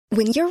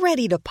When you're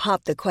ready to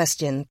pop the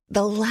question,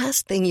 the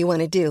last thing you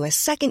want to do is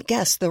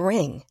second-guess the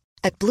ring.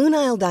 At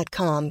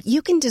BlueNile.com,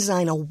 you can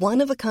design a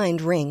one-of-a-kind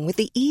ring with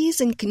the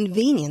ease and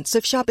convenience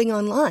of shopping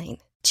online.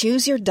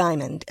 Choose your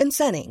diamond and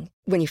setting.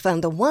 When you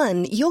find the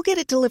one, you'll get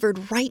it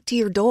delivered right to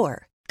your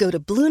door. Go to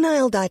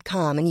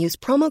BlueNile.com and use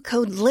promo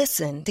code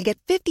LISTEN to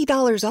get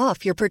 $50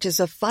 off your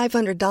purchase of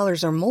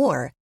 $500 or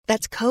more.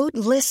 That's code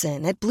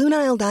LISTEN at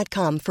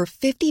BlueNile.com for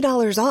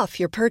 $50 off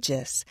your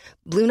purchase.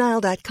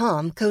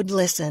 BlueNile.com, code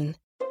LISTEN.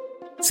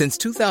 Since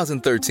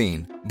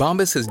 2013,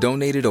 Bombas has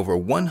donated over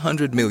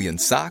 100 million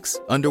socks,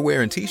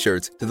 underwear, and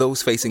T-shirts to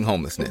those facing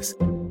homelessness.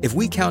 If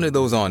we counted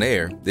those on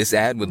air, this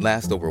ad would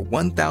last over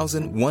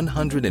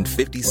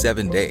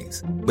 1,157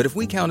 days. But if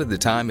we counted the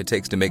time it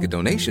takes to make a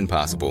donation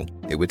possible,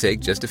 it would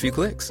take just a few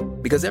clicks.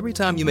 Because every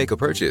time you make a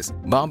purchase,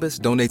 Bombas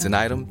donates an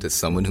item to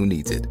someone who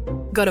needs it.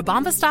 Go to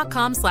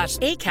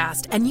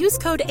bombas.com/ACAST and use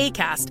code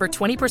ACAST for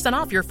 20%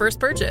 off your first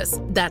purchase.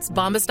 That's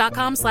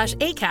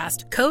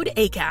bombas.com/ACAST, code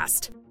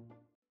ACAST.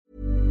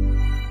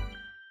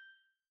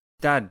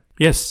 Dad.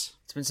 Yes.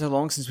 It's been so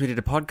long since we did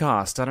a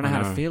podcast. I don't know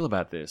how to feel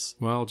about this.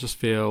 Well, just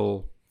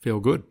feel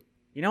good.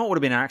 You know what would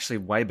have been actually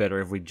way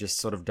better if we'd just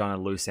sort of done a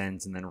loose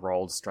ends and then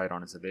rolled straight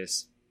on into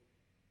this.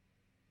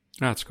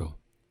 That's cool.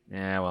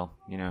 Yeah, well,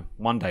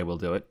 one day we'll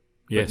do it.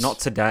 Yes. But not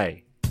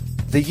today.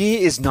 The year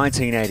is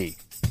 1980.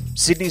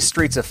 Sydney's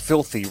streets are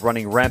filthy,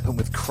 running rampant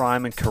with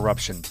crime and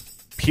corruption.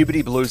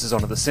 Puberty blues is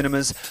onto the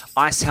cinemas,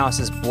 Icehouse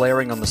is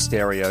blaring on the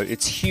stereo,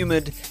 it's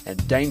humid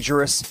and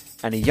dangerous,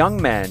 and a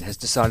young man has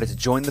decided to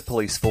join the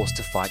police force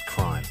to fight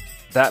crime.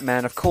 That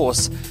man, of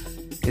course,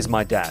 is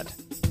my dad.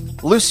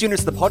 Loose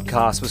Units, the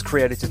podcast, was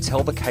created to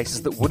tell the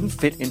cases that wouldn't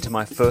fit into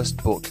my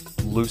first book,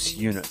 Loose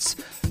Units.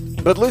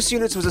 But Loose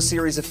Units was a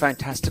series of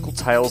fantastical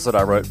tales that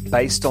I wrote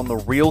based on the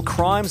real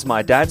crimes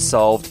my dad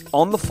solved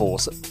on the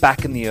force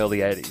back in the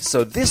early 80s.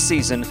 So this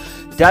season,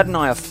 Dad and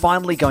I are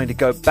finally going to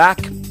go back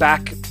to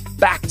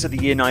the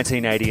year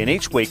 1980, and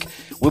each week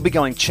we'll be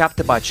going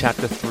chapter by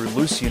chapter through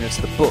Loose Units,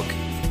 the book,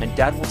 and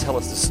Dad will tell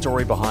us the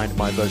story behind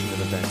my version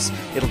of events.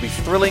 It'll be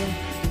thrilling,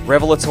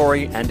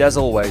 revelatory, and as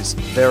always,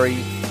 very,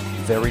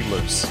 very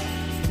loose.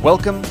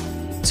 Welcome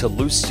to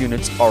Loose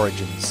Units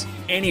Origins.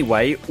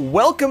 Anyway,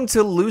 welcome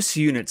to Loose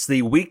Units,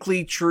 the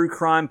weekly true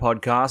crime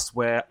podcast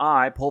where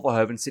I, Paul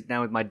Verhoeven, sit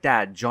down with my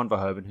dad, John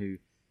Verhoeven, who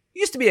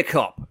used to be a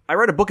cop. I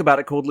wrote a book about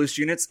it called Loose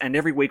Units, and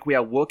every week we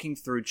are working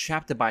through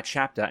chapter by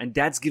chapter, and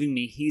Dad's giving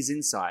me his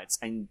insights,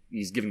 and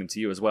he's giving them to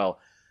you as well,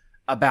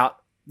 about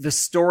the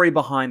story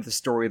behind the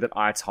story that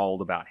I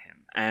told about him.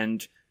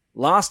 And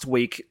last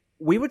week,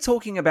 we were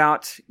talking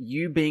about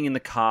you being in the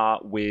car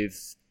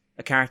with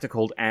a character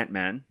called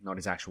Ant-Man, not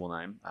his actual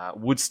name.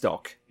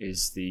 Woodstock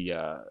is the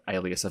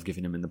alias I've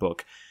given him in the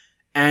book.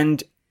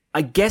 And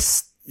I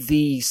guess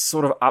the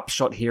sort of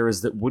upshot here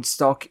is that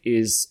Woodstock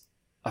is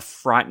a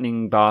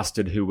frightening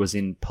bastard who was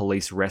in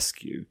police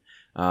rescue.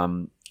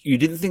 You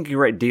didn't think a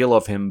great deal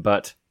of him,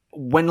 but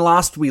when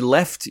last we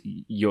left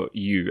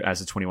you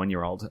as a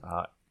 21-year-old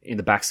in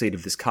the backseat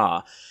of this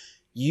car,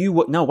 you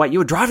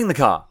were driving the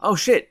car. Oh,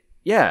 shit.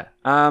 Yeah.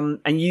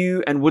 And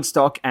you and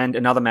Woodstock and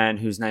another man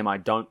whose name I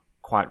don't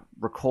quite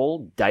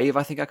recall, Dave,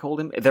 I think I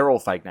called him. They're all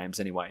fake names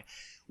anyway.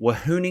 Were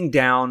hooning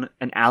down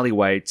an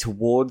alleyway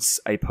towards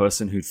a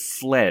person who'd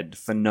fled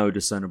for no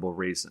discernible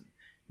reason.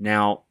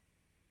 Now,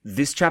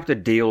 this chapter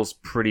deals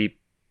pretty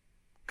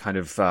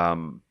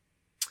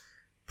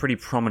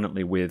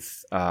prominently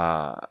with,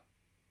 I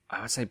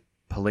would say,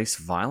 police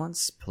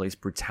violence, police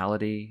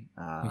brutality.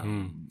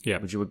 Yeah.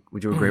 Would you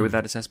agree with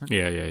that assessment?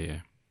 Yeah.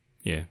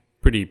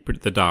 Pretty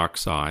the dark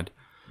side.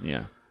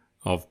 Yeah.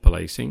 Of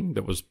policing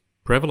that was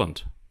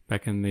prevalent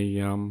back in the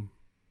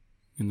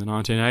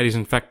 1980s.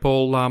 In fact,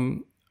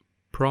 Paul,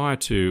 prior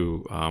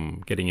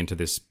to getting into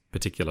this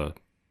particular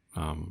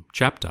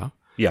chapter,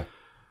 yeah,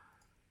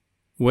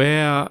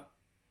 where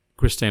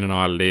Christine and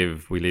I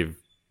live, we live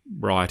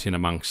right in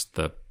amongst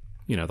the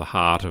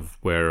heart of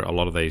where a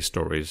lot of these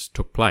stories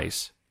took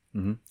place,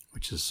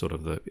 which is sort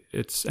of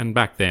and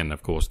back then,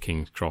 of course,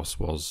 King's Cross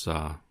was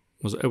a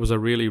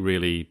really,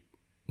 really,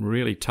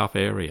 really tough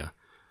area.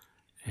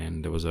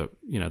 And there was the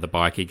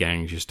bikie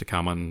gangs used to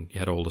come, and you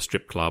had all the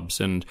strip clubs.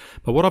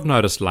 But what I've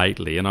noticed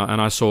lately, and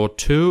I saw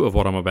two of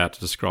what I'm about to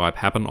describe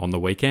happen on the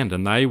weekend,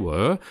 and they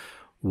were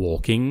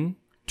walking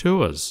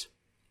tours.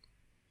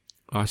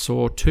 I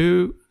saw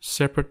two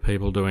separate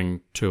people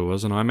doing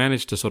tours, and I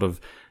managed to sort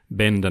of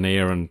bend an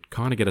ear and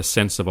kind of get a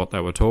sense of what they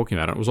were talking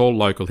about. It was all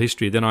local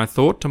history. Then I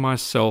thought to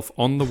myself,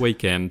 on the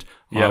weekend,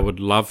 I would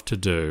love to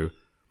do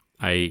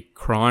a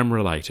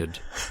crime-related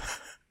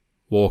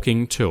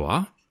walking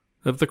tour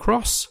of the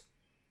Cross.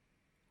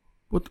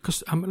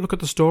 Because look at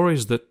the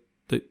stories that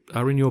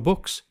are in your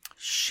books.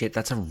 Shit,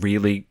 that's a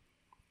really,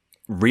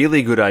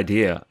 really good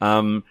idea.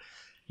 You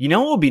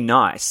know what would be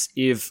nice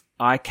if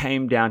I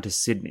came down to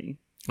Sydney,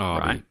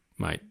 right,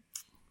 mate,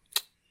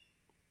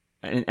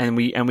 and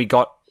we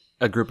got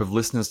a group of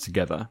listeners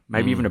together,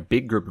 maybe even a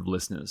big group of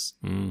listeners,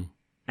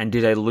 and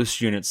did a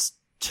Loose Units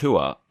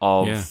tour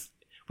of. Yeah.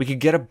 We could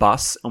get a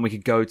bus and we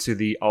could go to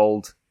the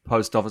old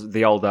post office,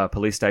 the old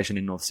police station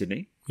in North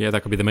Sydney. Yeah,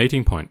 that could be the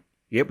meeting point.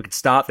 Yeah, we could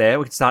start there.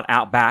 We could start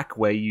out back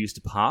where you used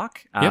to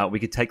park. Yep. We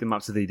could take them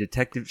up to the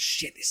detective.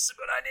 Shit, this is a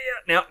good idea.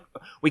 Now,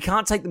 we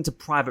can't take them to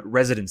private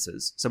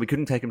residences, so we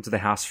couldn't take them to the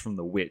house from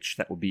the witch.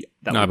 That would be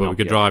No, but we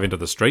could drive into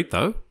the street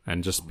though,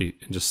 and just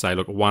say,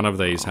 look, one of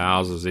these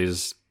houses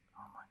is.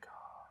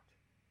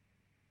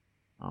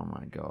 Oh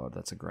my god,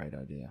 that's a great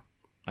idea.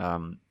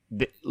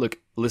 Look,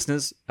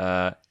 listeners,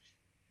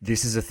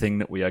 this is a thing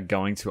that we are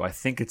going to, I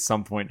think, at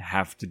some point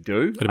have to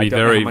do. It'd be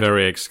very,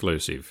 very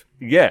exclusive.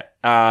 Yeah,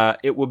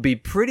 it would be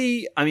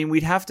pretty. I mean,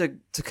 we'd have to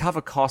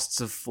cover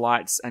costs of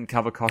flights and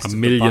cover costs of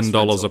 $1 million the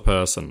bus rental. a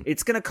person.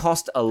 It's going to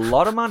cost a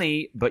lot of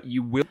money, but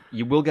you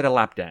will get a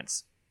lap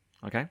dance.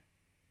 Okay.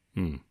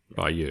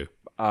 By you.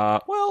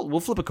 Well, we'll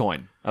flip a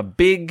coin. A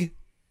big,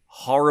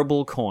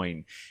 horrible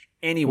coin.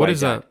 Anyway,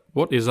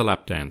 what is a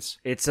lap dance?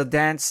 It's a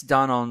dance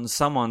done on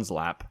someone's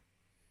lap.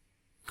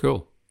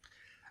 Cool.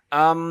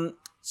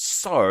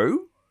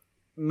 So,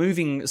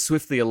 moving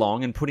swiftly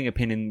along and putting a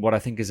pin in what I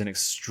think is an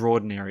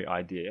extraordinary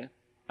idea,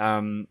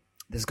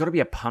 there's got to be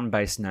a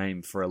pun-based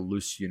name for a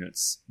Loose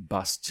Units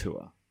bus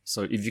tour.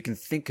 So if you can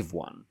think of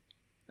one,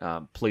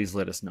 please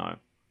let us know.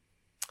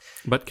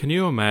 But can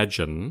you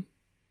imagine,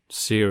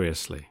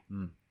 seriously,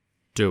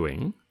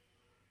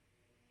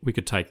 we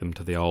could take them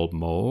to the old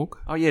morgue.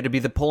 Oh yeah, to be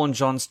the Paul and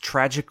John's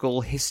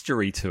Tragical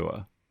History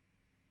Tour.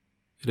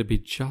 It'd be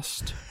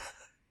just...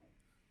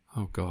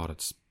 Oh God,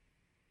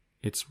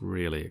 it's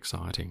really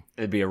exciting.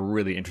 It'd be a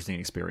really interesting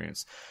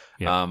experience.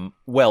 Yeah.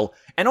 Well,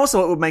 and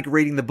also it would make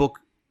reading the book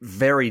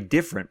very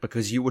different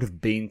because you would have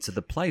been to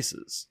the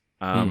places.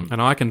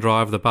 And I can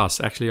drive the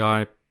bus.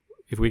 Actually,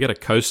 if we get a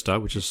coaster,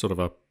 which is sort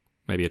of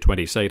maybe a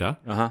 20-seater,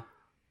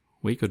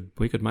 we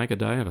could make a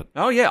day of it.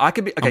 Oh yeah, I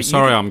could be. Okay, I'm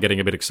sorry, I'm getting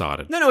a bit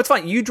excited. No, it's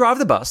fine. You drive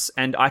the bus,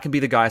 and I can be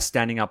the guy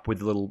standing up with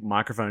the little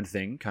microphone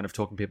thing, kind of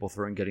talking people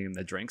through and getting them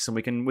their drinks, and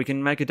we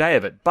can make a day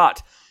of it.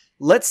 But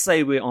let's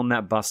say we're on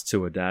that bus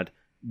tour, Dad.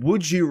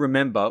 Would you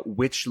remember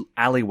which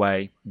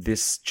alleyway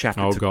this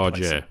chapter took God,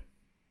 place yeah. in?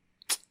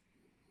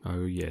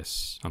 Oh,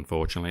 yes.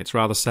 Unfortunately, it's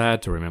rather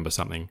sad to remember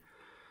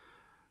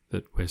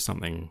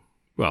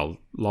well,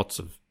 lots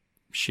of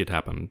shit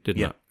happened,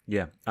 didn't it?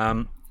 Yeah.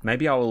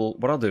 Maybe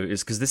what I'll do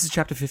is, because this is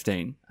chapter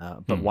 15,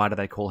 but why do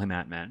they call him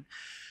Ant-Man?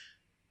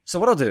 So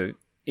what I'll do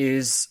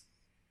is,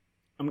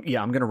 I'm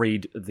going to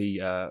read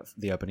the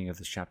opening of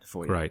this chapter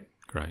for you.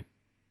 Great.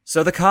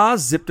 So the car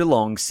zipped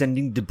along,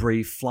 sending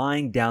debris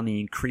flying down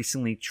the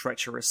increasingly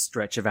treacherous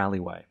stretch of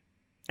alleyway.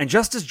 And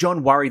just as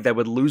John worried they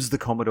would lose the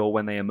Commodore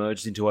when they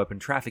emerged into open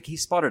traffic, he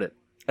spotted it.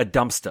 A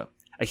dumpster.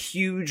 A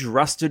huge,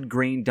 rusted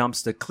green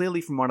dumpster,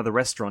 clearly from one of the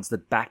restaurants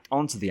that backed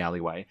onto the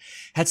alleyway,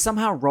 had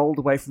somehow rolled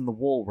away from the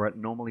wall where it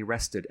normally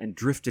rested and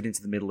drifted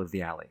into the middle of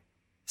the alley.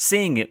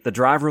 Seeing it, the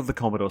driver of the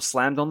Commodore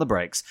slammed on the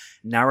brakes,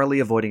 narrowly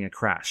avoiding a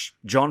crash.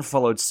 John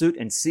followed suit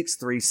and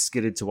 6-3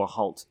 skidded to a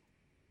halt.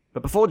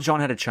 But before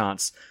John had a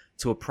chance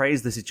to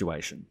appraise the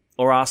situation,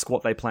 or ask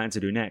what they planned to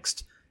do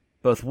next,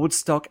 both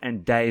Woodstock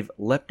and Dave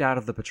leapt out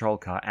of the patrol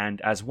car and,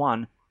 as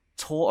one,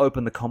 tore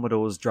open the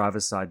Commodore's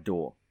driver's side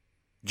door.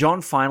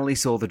 John finally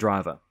saw the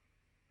driver,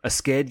 a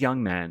scared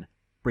young man,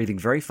 breathing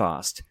very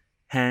fast,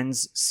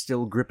 hands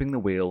still gripping the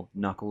wheel,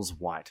 knuckles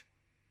white.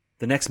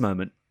 The next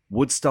moment,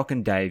 Woodstock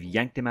and Dave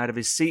yanked him out of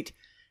his seat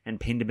and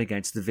pinned him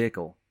against the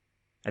vehicle.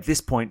 At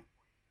this point,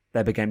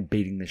 they began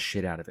beating the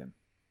shit out of him.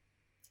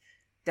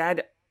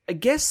 Dad, I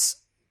guess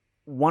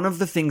one of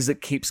the things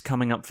that keeps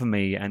coming up for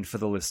me and for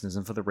the listeners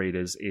and for the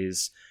readers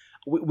is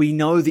we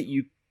know that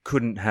you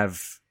couldn't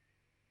have,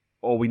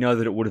 or we know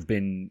that it would have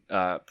been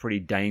pretty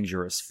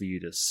dangerous for you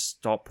to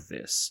stop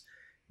this.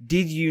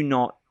 Did you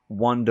not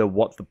wonder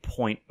what the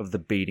point of the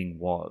beating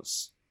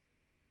was?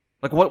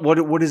 Like,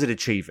 what is it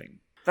achieving?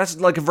 That's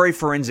like a very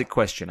forensic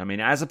question. I mean,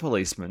 as a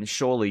policeman,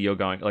 surely you're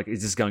going, like,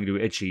 is this going to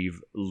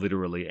achieve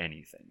literally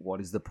anything? What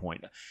is the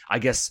point? I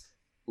guess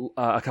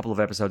a couple of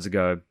episodes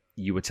ago,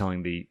 you were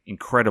telling the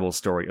incredible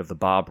story of the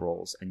bar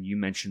brawls, and you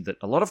mentioned that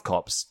a lot of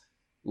cops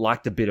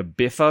liked a bit of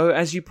biffo,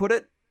 as you put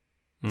it.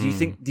 Do you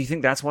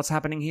think that's what's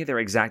happening here?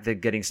 They're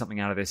getting something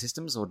out of their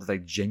systems, or do they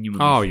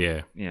genuinely? Oh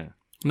yeah.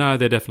 No,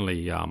 they're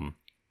definitely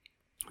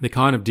they're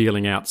kind of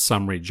dealing out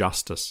summary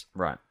justice.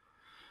 Right.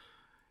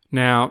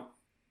 Now,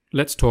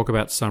 let's talk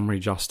about summary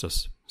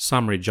justice.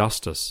 Summary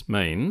justice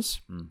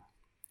means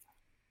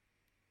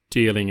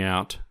dealing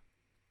out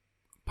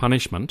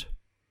punishment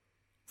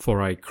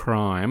for a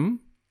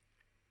crime,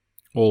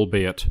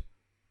 albeit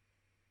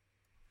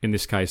in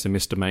this case a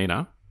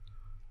misdemeanor,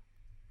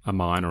 a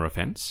minor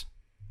offence.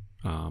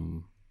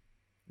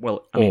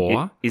 Well, I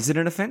mean, is it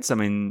an offence? I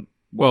mean,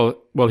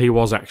 well, he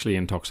was actually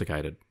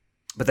intoxicated,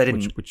 but they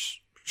didn't.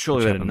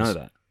 Surely they didn't know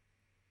that.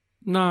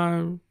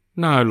 No.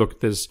 Look,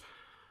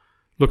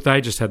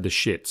 they just had the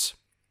shits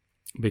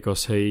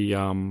because he,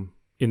 in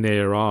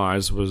their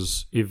eyes,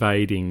 was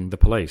evading the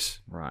police.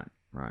 Right.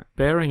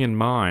 Bearing in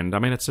mind, I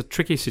mean, it's a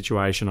tricky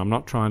situation. I'm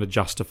not trying to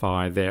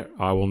justify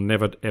I will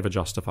never ever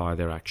justify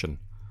their action,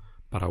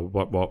 but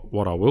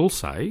what I will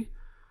say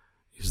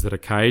is that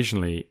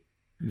occasionally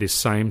this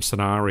same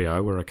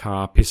scenario where a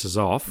car pisses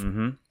off,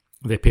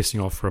 they're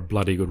pissing off for a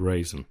bloody good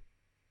reason.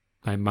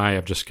 They may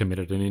have just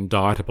committed an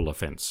indictable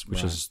offence,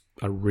 which is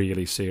a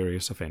really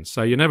serious offence.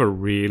 So you never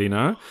really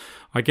know.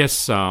 I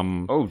guess...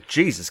 oh,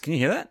 Jesus, can you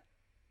hear that?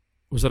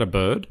 Was that a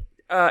bird?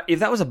 If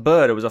that was a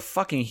bird, it was a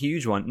fucking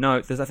huge one. No,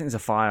 I think there's a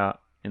fire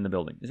in the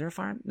building. Is there a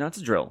fire? No, it's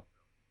a drill.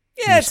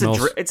 Yeah, it's a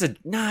drill.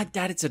 Nah,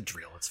 Dad, it's a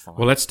drill. It's fine.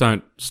 Well,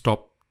 don't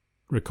stop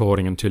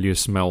recording until you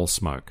smell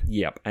smoke.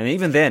 Yep. And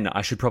even then,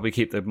 I should probably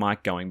keep the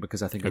mic going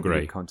because I think it'll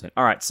be good content.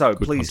 All right, so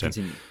please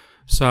continue.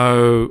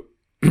 So...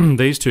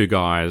 these two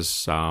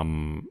guys,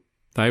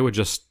 they were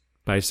just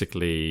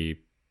basically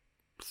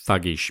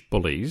thuggish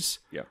bullies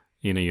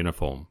in a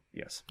uniform.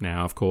 Yes.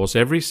 Now, of course,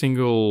 every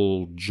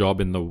single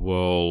job in the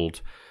world,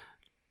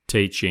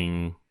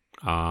 teaching,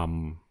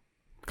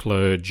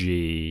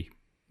 clergy,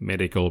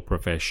 medical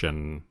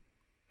profession,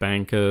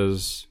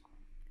 bankers,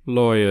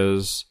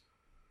 lawyers,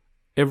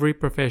 every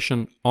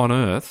profession on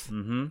earth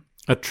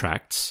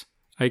attracts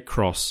a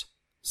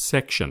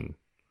cross-section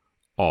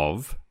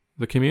of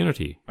the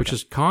community, which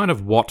is kind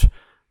of what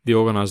the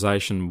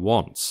organisation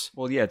wants.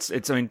 Well, yeah,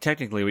 it's. I mean,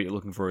 technically, what you're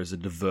looking for is a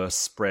diverse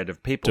spread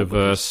of people.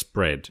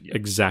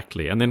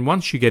 Exactly. And then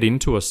once you get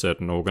into a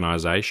certain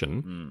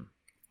organisation,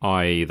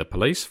 i.e., the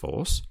police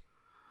force,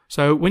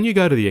 so when you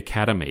go to the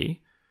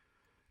academy,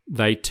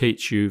 they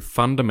teach you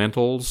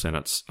fundamentals, and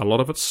a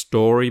lot of it's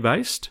story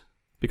based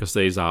because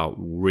these are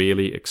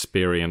really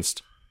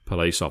experienced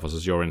police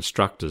officers, your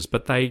instructors,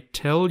 but they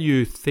tell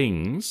you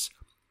things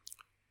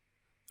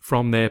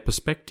from their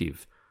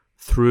perspective,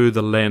 through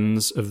the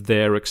lens of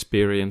their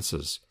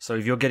experiences. So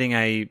if you're getting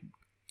a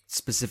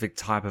specific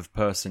type of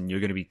person, you're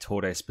going to be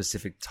taught a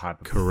specific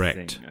type of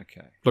Correct. thing.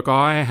 Okay. Look,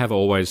 I have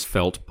always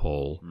felt,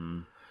 Paul,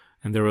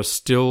 and there are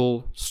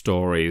still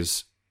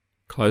stories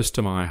close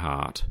to my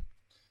heart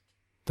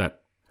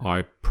that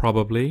I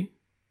probably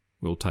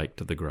will take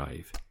to the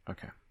grave.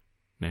 Okay.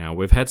 Now,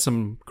 we've had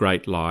some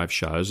great live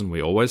shows, and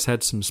we always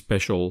had some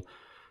special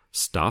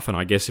stuff, and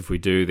I guess if we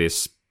do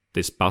this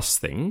bus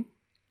thing,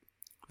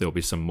 there'll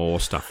be some more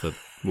stuff that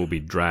will be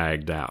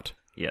dragged out.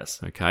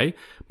 Yes. Okay?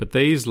 But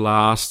these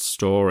last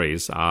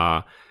stories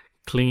are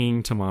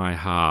clinging to my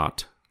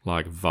heart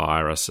like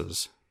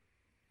viruses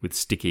with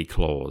sticky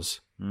claws.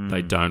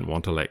 They don't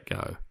want to let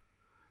go.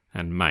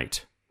 And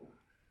mate,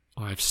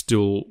 I've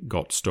still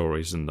got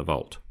stories in the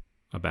vault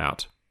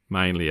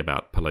mainly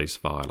about police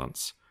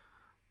violence.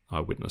 I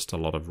witnessed a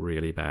lot of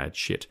really bad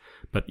shit.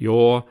 But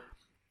your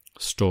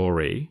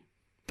story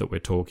that we're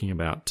talking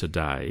about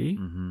today...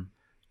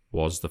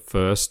 was the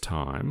first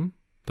time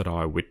that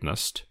I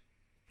witnessed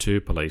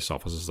two police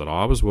officers that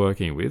I was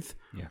working with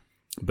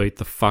beat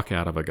the fuck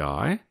out of a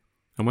guy.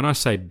 And when I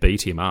say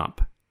beat him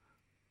up,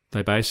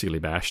 they basically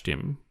bashed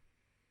him,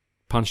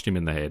 punched him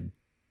in the head,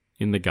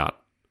 in the gut.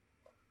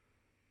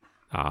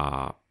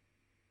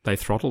 They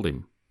throttled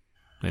him.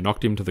 They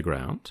knocked him to the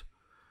ground.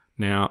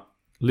 Now,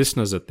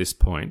 listeners at this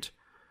point,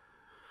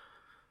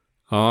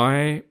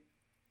 I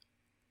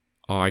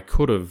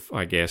could have,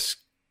 I guess...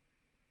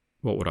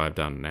 What would I have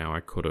done now? I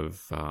could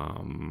have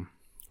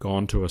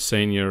gone to a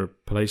senior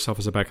police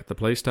officer back at the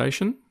police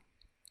station,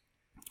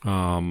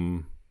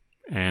 and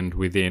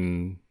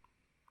within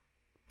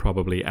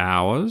probably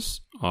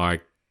hours,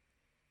 I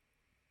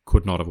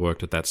could not have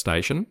worked at that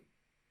station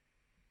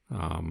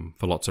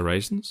for lots of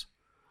reasons.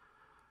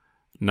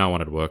 No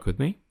one had worked with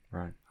me.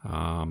 Right.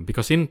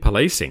 Because in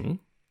policing,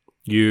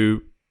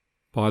 you,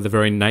 by the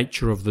very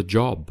nature of the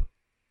job,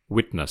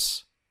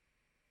 witness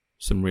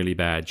some really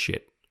bad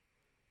shit.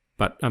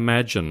 But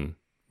imagine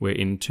we're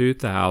in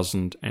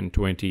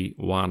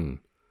 2021.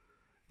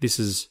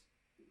 This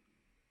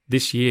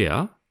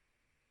year,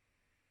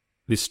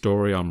 this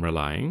story I'm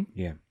relaying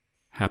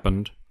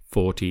happened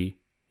 40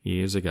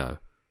 years ago.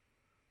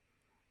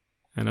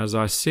 And as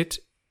I sit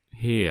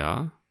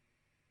here,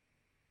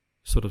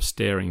 sort of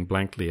staring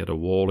blankly at a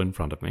wall in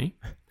front of me,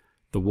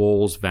 the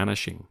wall's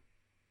vanishing,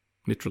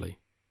 literally.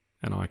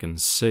 And I can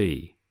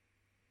see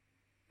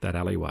that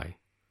alleyway.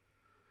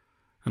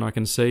 And I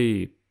can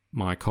see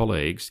my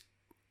colleagues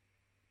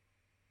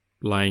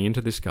laying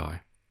into this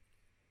guy,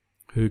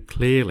 who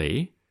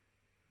clearly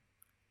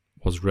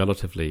was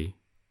relatively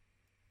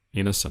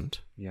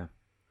innocent. Yeah.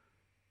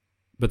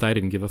 But they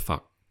didn't give a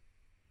fuck,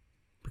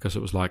 because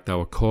it was like they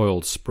were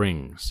coiled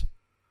springs.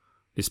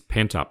 This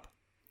pent up,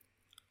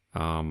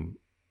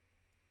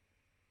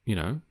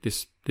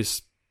 this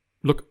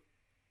look,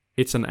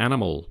 it's an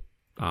animal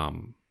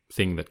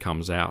thing that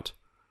comes out.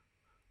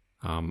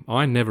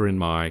 I never in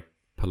my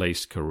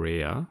police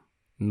career,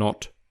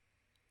 not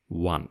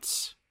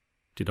once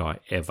did I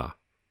ever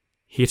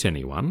hit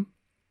anyone,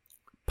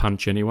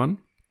 punch anyone.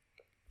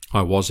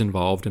 I was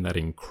involved in that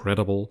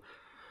incredible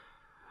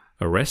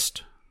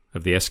arrest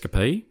of the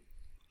escapee,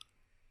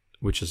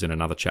 which is in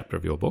another chapter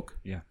of your book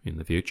in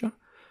the future.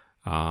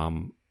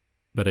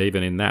 But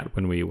even in that,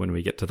 when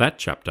we get to that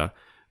chapter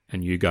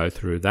and you go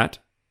through that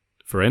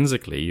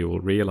forensically, you will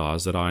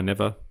realise that I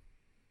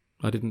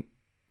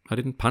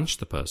didn't punch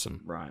the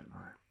person. Right.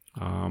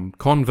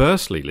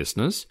 Conversely,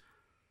 listeners,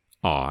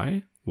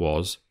 I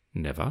was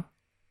never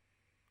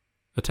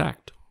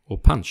attacked or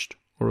punched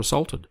or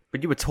assaulted.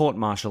 But you were taught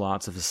martial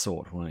arts of a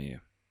sort, weren't you?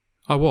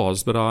 I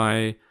was, but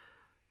I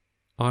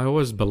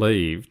always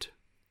believed,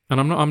 and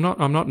I'm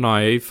not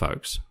naive,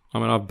 folks. I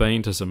mean, I've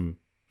been to some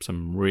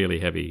really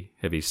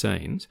heavy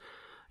scenes.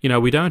 You know,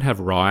 we don't have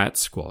riot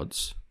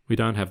squads. We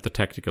don't have the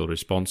tactical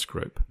response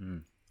group.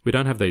 We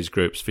don't have these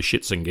groups for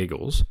shits and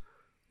giggles.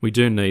 We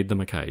do need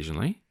them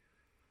occasionally.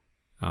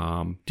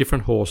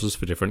 Different horses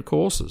for different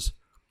courses.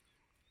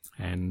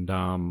 And,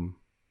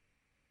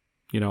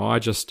 you know, I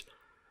just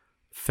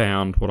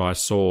found what I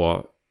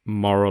saw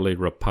morally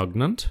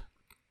repugnant,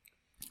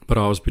 but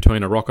I was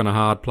between a rock and a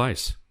hard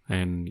place.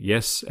 And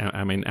yes,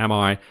 I mean, am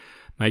I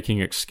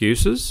making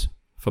excuses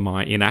for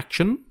my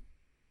inaction?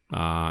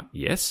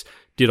 Yes.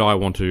 Did I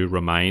want to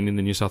remain in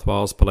the New South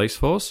Wales Police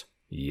Force?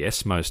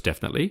 Yes, most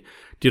definitely.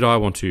 Did I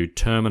want to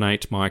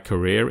terminate my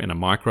career in a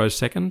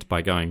microsecond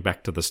by going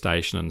back to the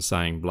station and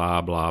saying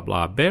blah, blah,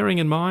 blah, bearing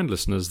in mind,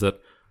 listeners, that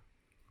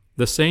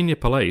the senior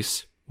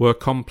police were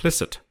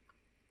complicit.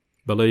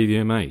 Believe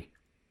you me.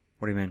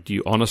 What do you mean? Do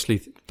you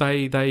honestly...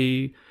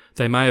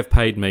 They may have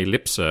paid me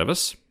lip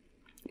service,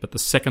 but the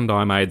second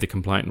I made the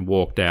complaint and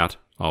walked out,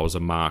 I was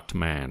a marked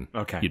man.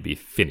 Okay. You'd be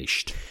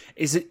finished.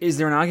 Is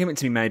there an argument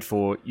to be made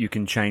for you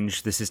can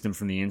change the system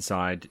from the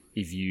inside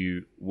if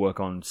you work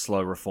on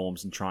slow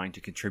reforms and trying to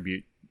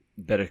contribute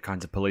better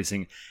kinds of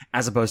policing,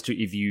 as opposed to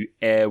if you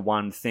air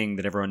one thing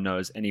that everyone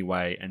knows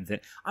anyway? And then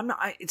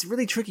it's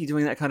really tricky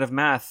doing that kind of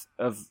math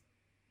of,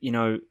 you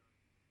know,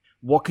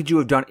 what could you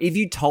have done if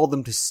you told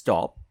them to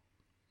stop?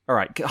 All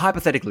right,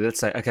 hypothetically, let's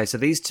say, okay, so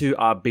these two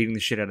are beating the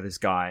shit out of this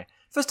guy.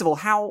 First of all,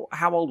 how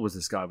old was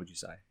this guy, would you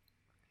say?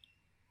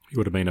 He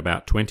would have been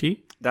about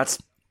 20.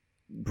 That's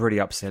pretty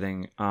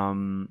upsetting.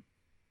 Do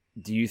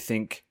you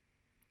think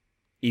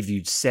if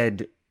you'd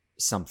said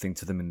something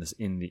to them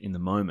in the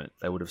moment,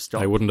 they would have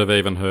stopped? They wouldn't have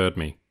even heard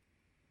me,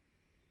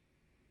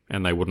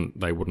 and they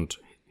wouldn't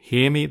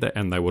hear me,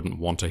 and they wouldn't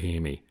want to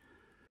hear me.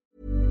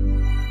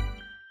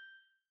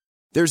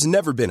 There's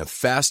never been a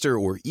faster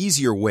or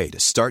easier way to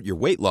start your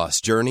weight loss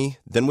journey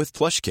than with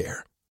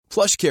PlushCare.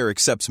 PlushCare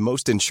accepts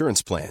most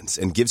insurance plans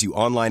and gives you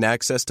online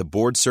access to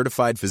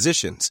board-certified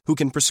physicians who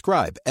can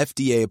prescribe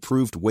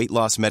FDA-approved weight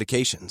loss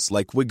medications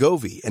like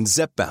Wegovy and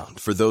Zepbound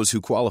for those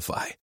who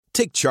qualify.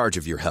 Take charge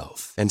of your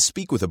health and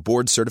speak with a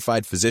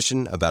board-certified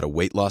physician about a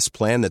weight loss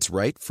plan that's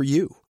right for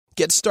you.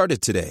 Get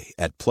started today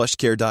at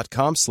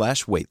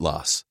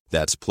plushcare.com/weight-loss.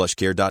 That's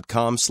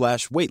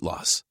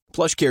plushcare.com/weight-loss.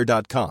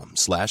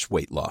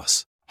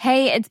 plushcare.com/weight-loss.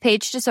 Hey, it's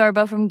Paige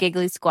DeSorbo from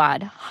Giggly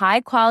Squad.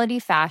 High quality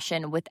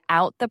fashion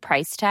without the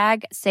price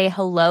tag. Say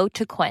hello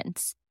to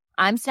Quince.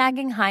 I'm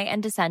snagging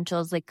high-end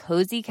essentials like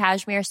cozy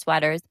cashmere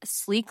sweaters,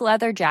 sleek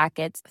leather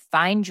jackets,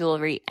 fine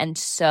jewelry, and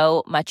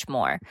so much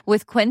more.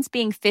 With Quince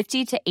being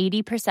 50 to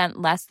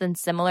 80% less than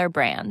similar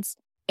brands.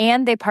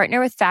 And they partner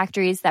with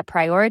factories that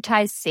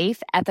prioritize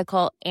safe,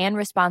 ethical, and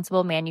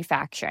responsible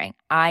manufacturing.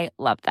 I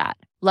love that.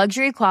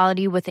 Luxury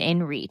quality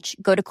within reach.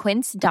 Go to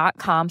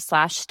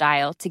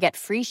quince.com/style to get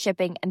free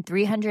shipping and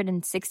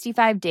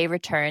 365-day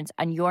returns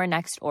on your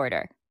next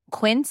order.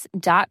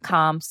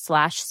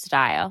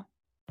 Quince.com/style.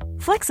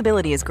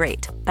 Flexibility is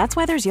great. That's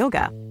why there's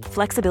yoga.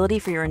 Flexibility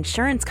for your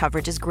insurance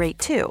coverage is great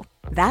too.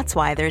 That's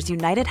why there's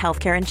United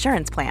Healthcare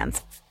Insurance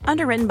Plans.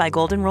 Underwritten by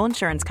Golden Rule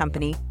Insurance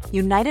Company,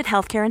 United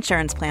Healthcare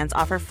Insurance Plans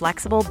offer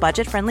flexible,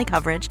 budget-friendly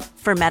coverage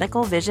for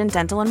medical, vision,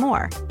 dental, and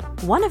more.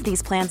 One of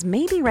these plans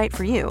may be right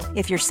for you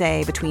if you're,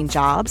 say, between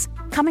jobs,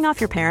 coming off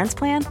your parents'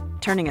 plan,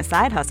 turning a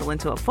side hustle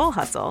into a full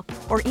hustle,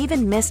 or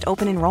even missed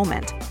open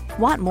enrollment.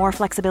 Want more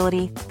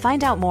flexibility?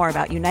 Find out more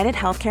about United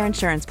Healthcare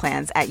Insurance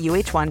Plans at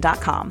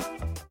uh1.com.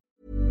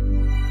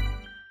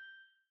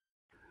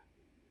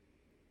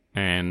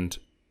 And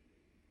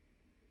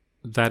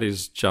that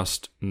is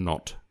just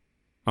not...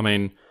 I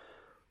mean,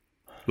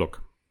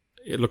 look,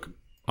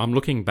 I'm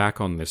looking back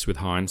on this with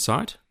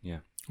hindsight. Yeah.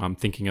 I'm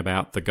thinking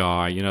about the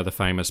guy, you know, the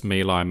famous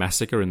My Lai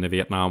massacre in the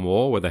Vietnam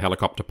War, where the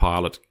helicopter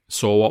pilot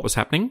saw what was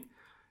happening.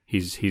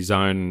 His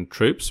own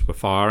troops were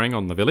firing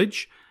on the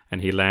village,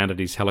 and he landed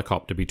his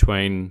helicopter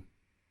between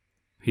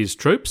his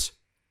troops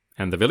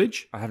and the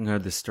village. I haven't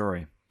heard this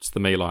story. It's the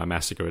My Lai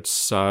massacre.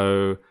 It's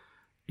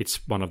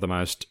one of the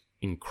most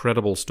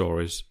incredible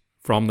stories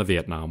from the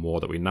Vietnam War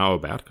that we know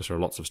about, because there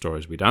are lots of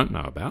stories we don't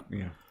know about.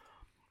 Yeah.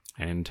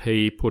 And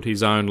he put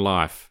his own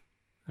life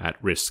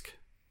at risk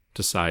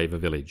to save a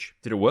village.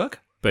 Did it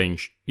work?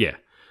 Yeah.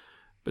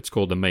 It's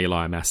called the My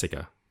Lai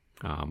massacre.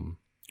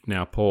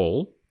 Now,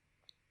 Paul,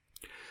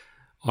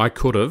 I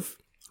could have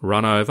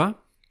run over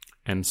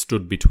and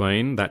stood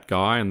between that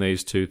guy and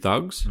these two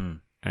thugs,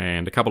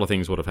 and a couple of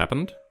things would have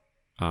happened.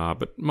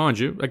 But mind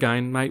you,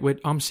 again, mate,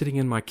 I'm sitting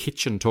in my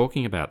kitchen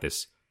talking about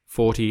this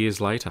 40 years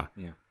later.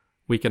 Yeah.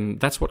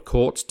 That's what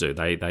courts do.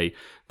 They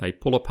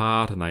pull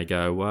apart and they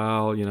go,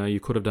 well, you know, you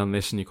could have done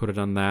this and you could have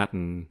done that.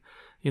 And,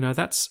 you know,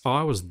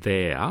 I was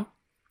there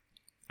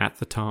at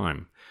the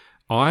time.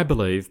 I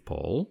believe,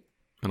 Paul,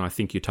 and I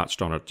think you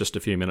touched on it just a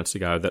few minutes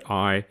ago, that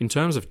in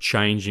terms of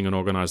changing an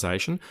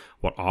organisation,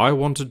 what I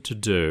wanted to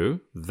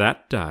do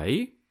that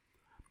day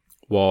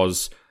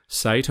was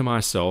say to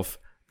myself,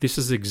 this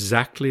is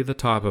exactly the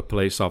type of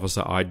police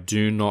officer I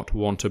do not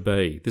want to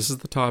be. This is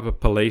the type of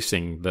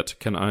policing that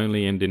can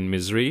only end in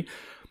misery.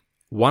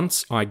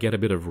 Once I get a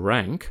bit of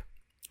rank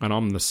and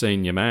I'm the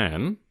senior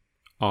man,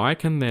 I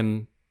can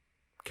then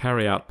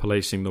carry out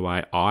policing the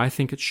way I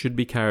think it should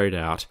be carried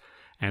out,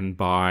 and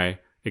by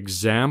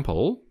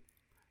example,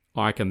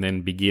 I can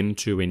then begin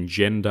to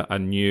engender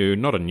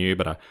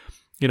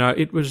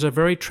it was a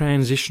very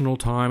transitional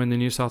time in the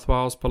New South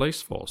Wales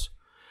Police Force.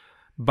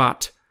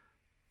 But,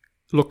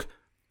 look,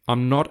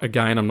 I'm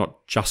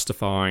not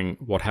justifying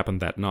what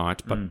happened that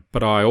night,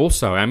 but I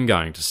also am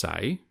going to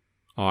say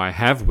I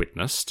have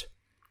witnessed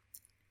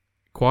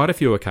quite a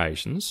few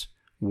occasions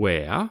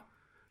where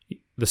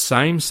the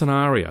same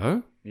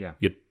scenario,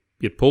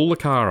 you'd pull the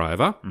car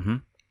over,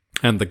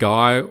 and the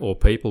guy or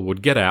people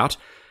would get out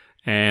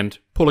and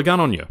pull a gun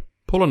on you,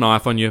 pull a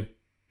knife on you,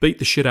 beat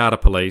the shit out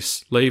of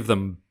police, leave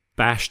them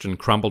bashed and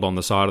crumpled on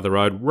the side of the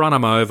road, run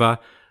them over,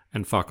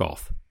 and fuck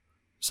off.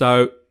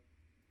 So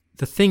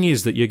the thing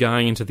is that you're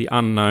going into the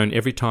unknown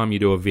every time you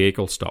do a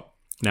vehicle stop.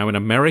 Now, in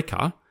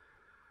America,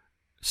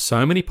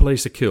 so many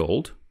police are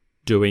killed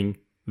doing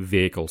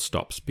vehicle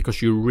stops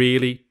because you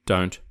really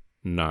don't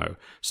know.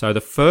 So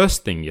the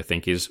first thing you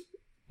think is,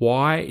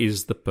 why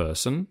is the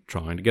person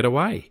trying to get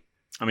away?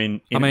 I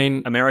mean,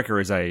 America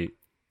is a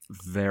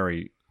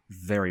very,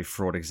 very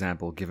fraught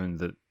example, given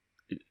that,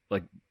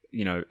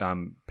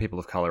 people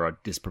of color are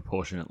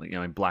disproportionately.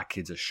 Black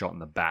kids are shot in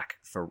the back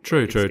for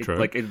true.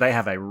 Like they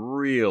have a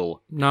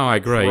real I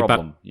agree,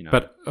 problem,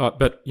 but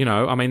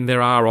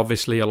there are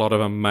obviously a lot of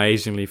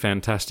amazingly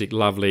fantastic,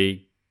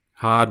 lovely,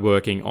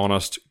 hardworking,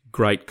 honest,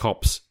 great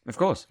cops, of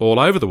course, all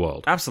over the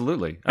world.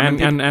 Absolutely,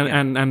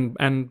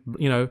 and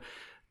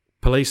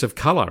police of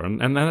colour,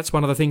 and that's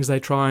one of the things they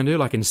try and do.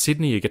 Like in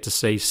Sydney, you get to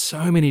see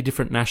so many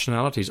different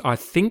nationalities. I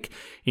think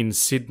in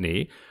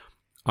Sydney,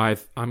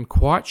 I'm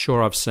quite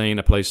sure I've seen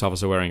a police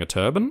officer wearing a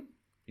turban,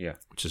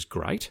 which is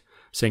great.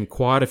 Seen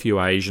quite a few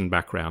Asian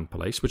background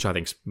police, which I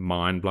think's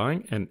mind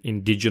blowing, and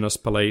Indigenous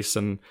police.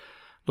 And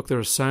look, there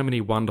are so many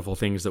wonderful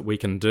things that we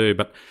can do,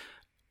 but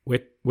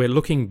we're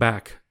looking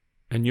back.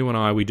 And you and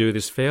I, we do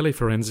this fairly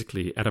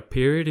forensically at a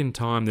period in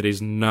time that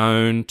is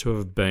known to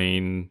have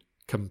been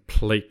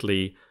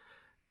completely,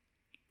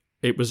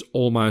 it was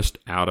almost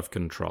out of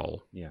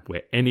control,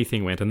 where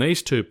anything went. And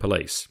these two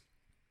police,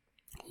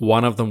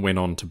 one of them went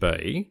on to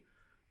be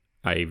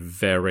a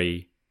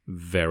very,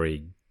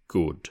 very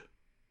good,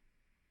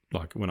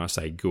 like when I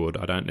say good,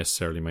 I don't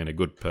necessarily mean a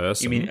good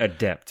person. You mean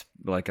adept,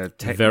 like a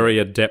very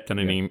adept and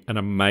an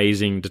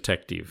amazing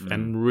detective,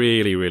 and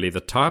really, really the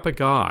type of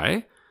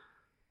guy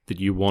that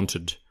you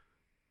wanted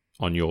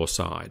on your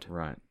side.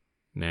 Right.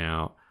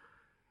 Now,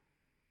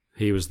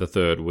 he was the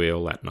third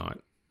wheel that night,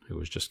 who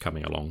was just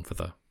coming along for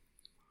the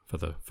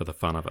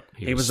fun of it.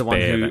 He was the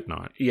one who that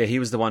night. Yeah, he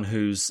was the one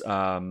whose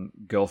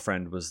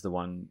girlfriend was the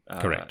one.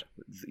 Correct.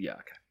 Yeah.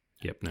 Okay.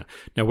 Yep.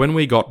 Now, when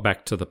we got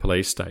back to the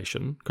police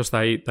station, because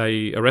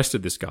they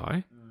arrested this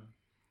guy.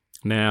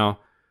 Now,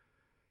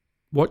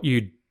 what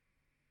you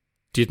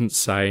didn't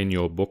say in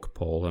your book,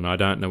 Paul, and I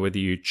don't know whether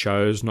you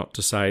chose not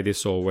to say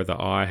this or whether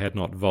I had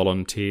not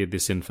volunteered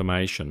this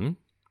information,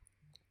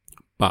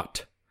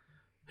 but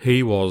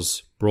he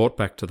was brought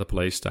back to the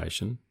police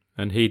station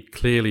and he'd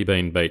clearly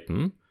been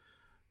beaten,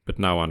 but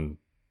no one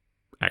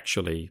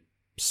actually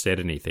said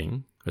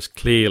anything. It was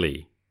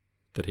clearly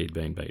that he'd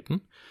been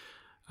beaten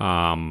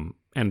and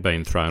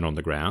been thrown on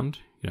the ground.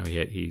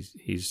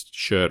 His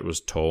shirt was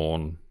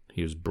torn,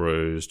 he was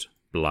bruised,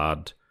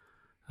 blood,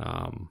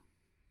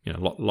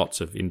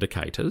 lots of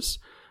indicators,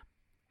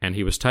 and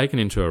he was taken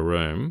into a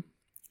room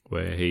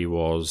where he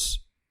was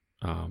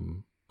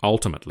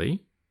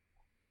ultimately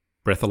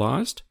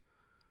breathalyzed,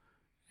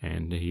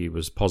 and he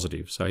was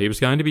positive. So he was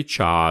going to be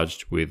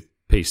charged with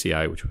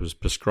PCA, which was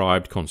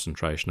prescribed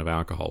concentration of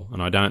alcohol,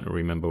 and I don't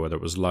remember whether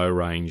it was low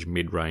range,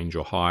 mid range,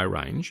 or high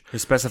range. To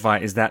specify,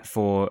 is that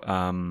for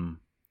amount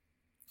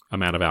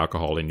of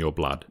alcohol in your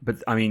blood?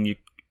 But I mean,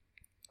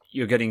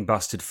 you're getting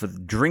busted for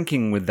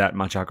drinking with that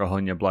much alcohol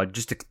in your blood,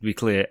 just to be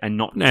clear, and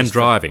not and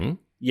driving.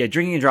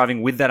 Drinking and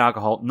driving with that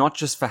alcohol, not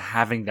just for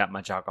having that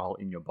much alcohol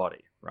in your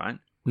body, right?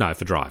 No,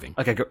 for driving.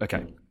 Okay,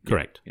 okay.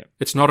 Correct. Yeah.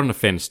 It's not an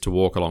offence to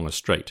walk along a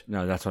street.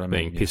 No, that's what I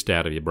mean. Being pissed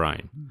out of your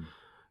brain.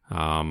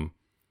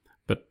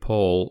 But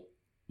Paul,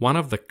 one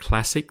of the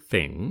classic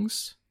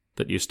things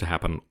that used to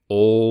happen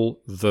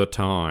all the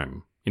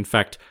time, in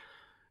fact,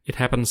 it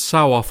happened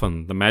so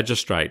often, the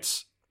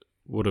magistrates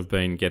would have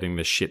been getting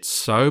the shit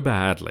so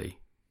badly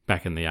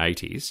back in the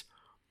 80s.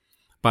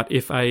 But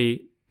if a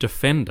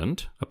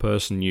defendant, a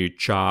person you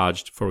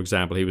charged, for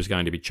example, he was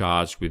going to be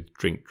charged with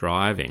drink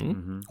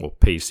driving, or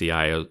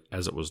PCA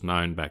as it was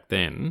known back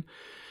then,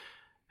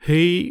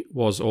 he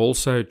was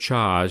also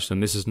charged,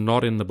 and this is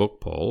not in the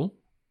book, Paul,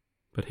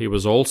 but he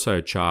was also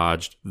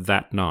charged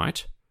that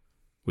night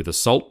with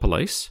assault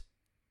police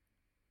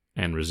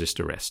and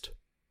resist arrest.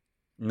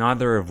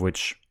 Neither of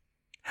which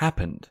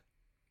happened,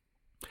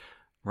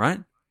 right?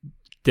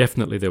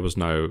 Definitely there was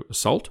no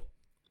assault.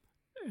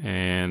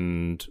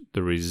 and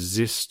the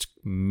resist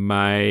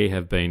may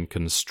have been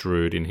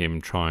construed in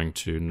him trying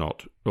to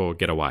not or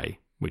get away,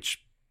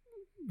 which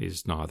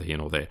is neither here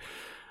nor there.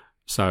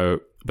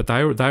 So, but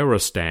they were a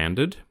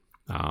standard.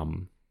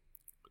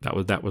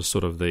 That was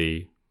sort of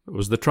it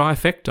was the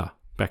trifecta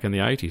back in the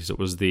 80s. It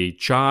was the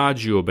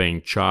charge you were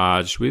being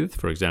charged with,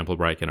 for example,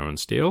 break, enter and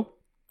steal.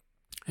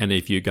 And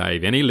if you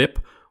gave any lip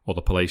or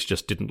the police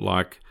just didn't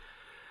like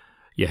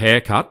your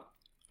haircut,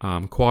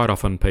 quite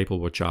often people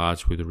were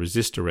charged with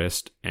resist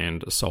arrest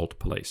and assault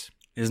police.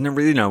 Isn't there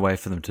really no way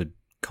for them to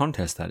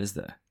contest that, is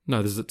there?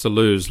 No, it's a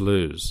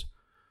lose-lose.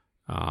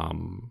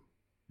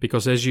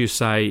 Because as you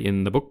say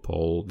in the book,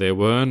 Paul, there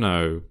were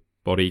no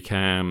body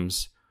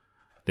cams.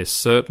 There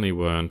certainly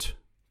weren't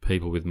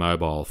people with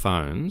mobile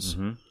phones.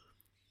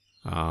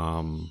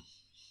 Mm-hmm.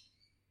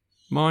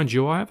 Mind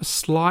you, I have a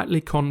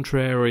slightly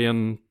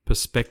contrarian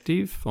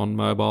perspective on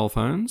mobile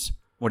phones.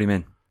 What do you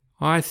mean?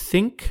 I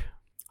think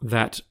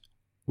that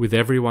with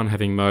everyone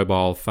having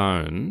mobile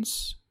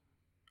phones,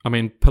 I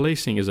mean,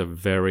 policing is a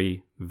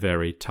very,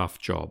 very tough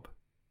job.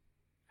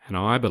 And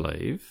I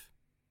believe,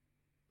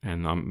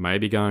 and I'm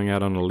maybe going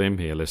out on a limb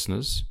here,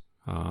 listeners,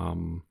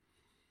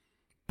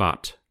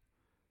 but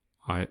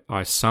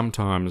I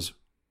sometimes,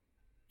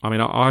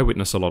 I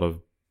witness a lot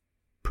of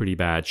pretty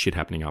bad shit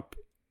happening up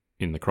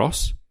in the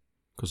Cross,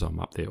 because I'm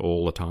up there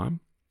all the time,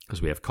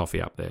 because we have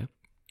coffee up there.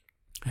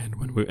 And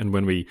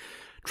when we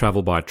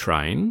travel by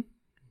train,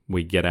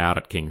 we get out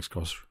at King's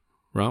Cross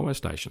railway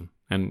station.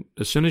 And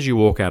as soon as you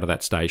walk out of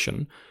that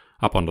station,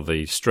 up onto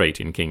the street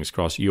in King's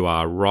Cross, you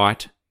are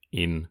right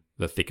in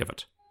the thick of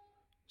it.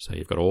 So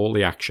you've got all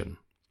the action,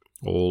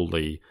 all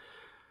the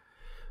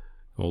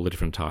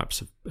different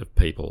types of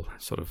people,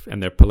 sort of,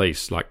 and they're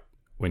police. Like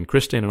when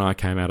Christine and I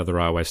came out of the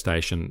railway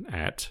station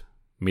at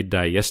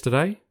midday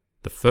yesterday,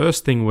 the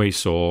first thing we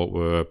saw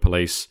were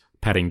police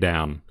patting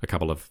down a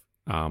couple of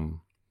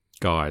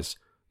guys.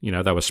 You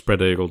know, they were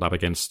spread-eagled up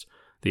against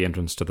the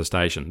entrance to the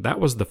station. That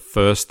was the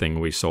first thing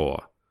we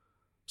saw.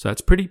 So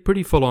it's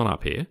pretty full on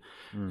up here.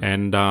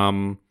 And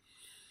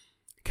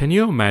can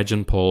you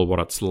imagine, Paul, what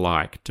it's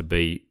like to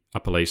be a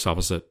police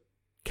officer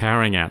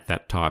carrying out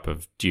that type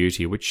of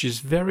duty, which is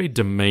very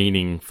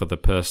demeaning for the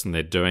person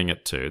they're doing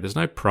it to? There's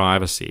no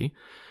privacy.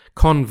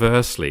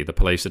 Conversely, the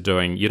police are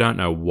doing, you don't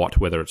know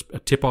whether it's a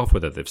tip-off,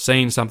 whether they've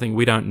seen something,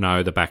 we don't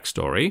know the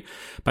backstory.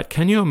 But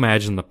can you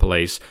imagine the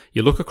police,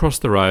 you look across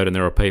the road and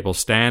there are people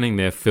standing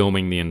there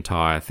filming the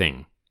entire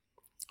thing.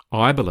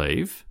 I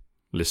believe,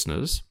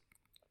 listeners,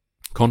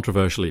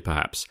 controversially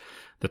perhaps,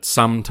 that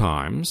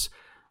sometimes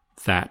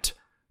that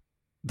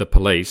the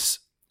police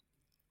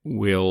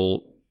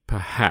will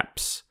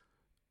perhaps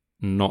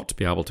not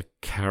be able to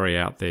carry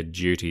out their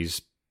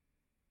duties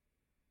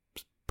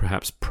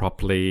perhaps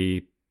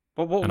properly.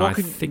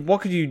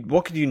 What could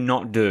you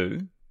not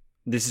do?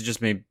 This is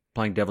just me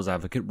playing devil's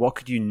advocate. What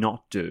could you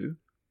not do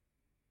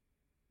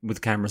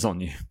with cameras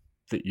on you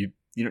that you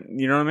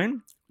know what I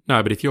mean?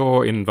 No, but if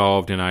you're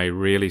involved in a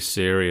really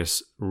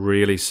serious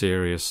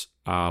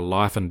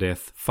life and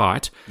death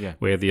fight,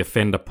 where the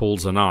offender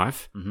pulls a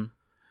knife,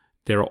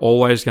 there are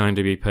always going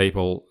to be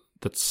people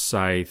that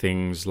say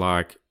things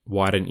like,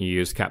 why didn't you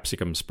use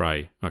capsicum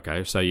spray?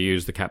 Okay, so you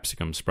use the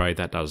capsicum spray,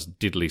 that does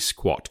diddly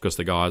squat because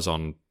the guy's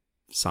on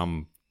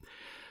some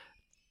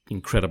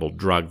incredible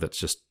drug that's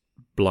just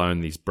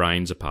blown these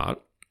brains apart.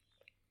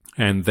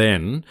 And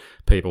then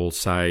people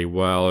say,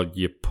 well,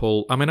 you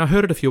pull... I mean, I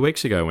heard it a few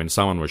weeks ago when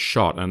someone was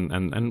shot and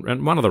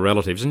one of the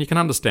relatives, and you can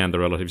understand the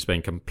relatives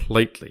being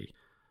completely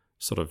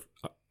sort of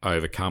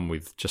overcome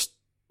with just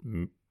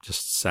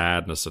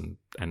sadness and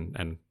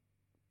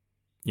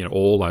you know,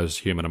 all those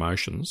human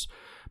emotions.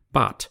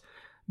 But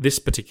this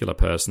particular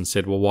person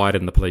said, well, why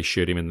didn't the police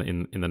shoot him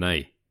in the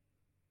knee?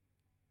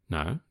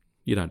 No,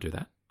 you don't do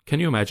that. Can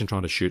you imagine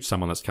trying to shoot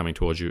someone that's coming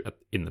towards you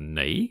in the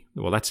knee?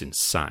 Well, that's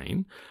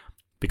insane,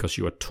 because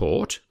you are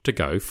taught to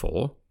go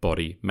for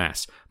body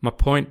mass. My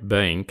point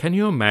being, can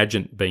you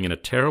imagine being in a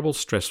terrible,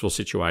 stressful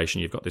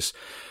situation? You've got this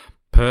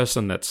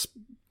person that's,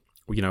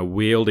 you know,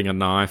 wielding a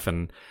knife,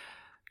 and,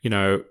 you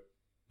know,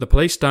 the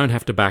police don't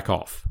have to back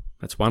off.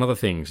 That's one of the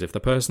things. If the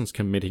person's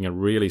committing a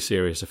really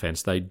serious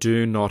offence, they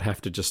do not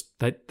have to just...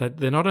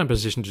 They're not in a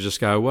position to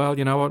just go, well,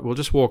 you know what, we'll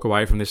just walk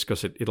away from this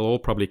because it'll all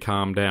probably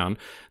calm down.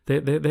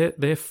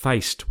 They're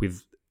faced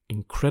with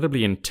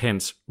incredibly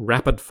intense,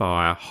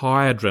 rapid-fire,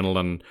 high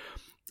adrenaline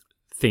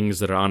things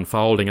that are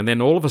unfolding, and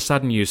then all of a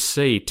sudden you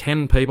see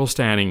 10 people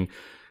standing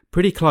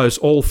pretty close,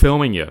 all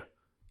filming you.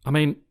 I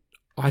mean,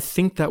 I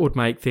think that would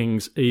make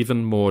things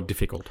even more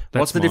difficult.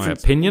 That's my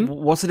opinion.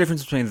 What's the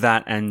difference between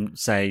that and,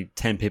 say,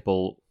 10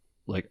 people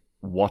like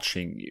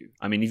watching you?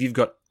 I mean, if you've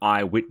got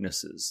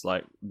eyewitnesses,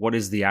 like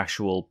what's the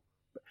actual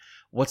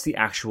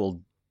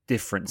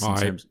difference in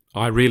terms?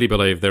 I really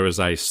believe there is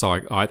I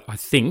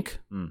think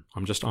I'm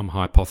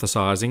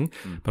hypothesizing,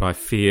 but I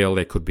feel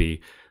there could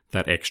be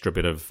that extra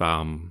bit of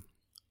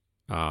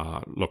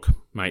look,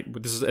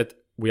 mate, this is it.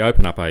 we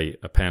open up a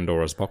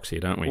Pandora's box here,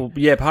 don't we? Well,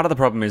 yeah, part of the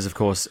problem is, of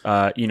course,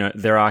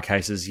 there are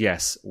cases,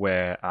 yes,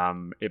 where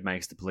it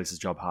makes the police's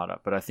job harder.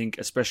 But I think,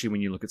 especially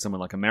when you look at somewhere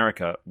like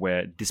America,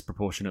 where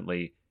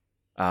disproportionately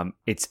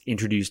it's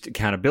introduced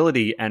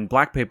accountability, and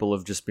black people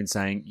have just been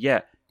saying,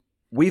 yeah,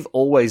 we've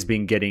always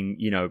been getting,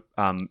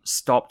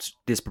 stopped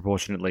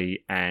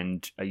disproportionately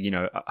and,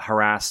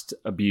 harassed,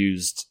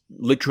 abused,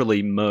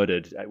 literally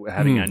murdered,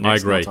 having our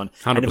necks knocked on.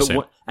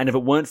 100%. And if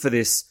it weren't for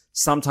this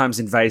sometimes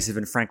invasive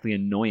and frankly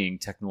annoying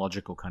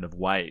technological kind of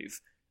wave,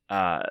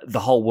 the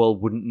whole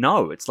world wouldn't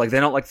know. It's like, they're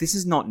not like, this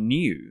is not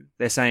new.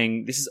 They're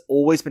saying, this has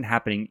always been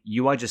happening.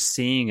 You are just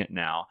seeing it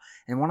now.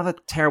 And one of the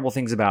terrible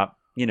things about,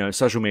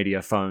 social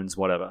media, phones,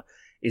 whatever,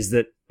 is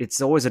that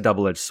it's always a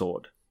double-edged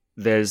sword.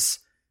 There's,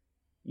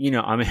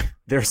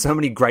 there are so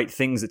many great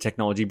things that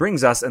technology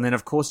brings us. And then,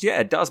 of course, yeah,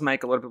 it does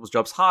make a lot of people's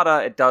jobs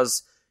harder. It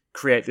does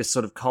create this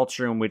sort of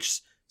culture in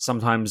which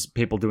sometimes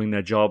people doing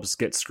their jobs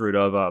get screwed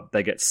over.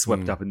 They get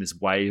swept up in this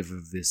wave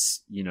of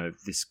this,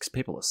 this, because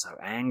people are so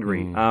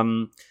angry. I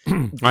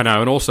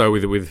know. And also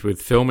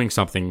with filming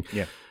something,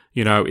 yeah.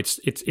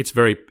 It's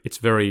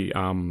very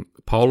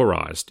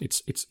polarized.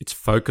 It's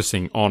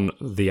focusing on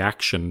the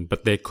action,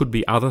 but there could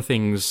be other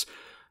things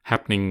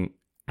happening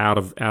out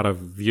of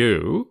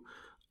view.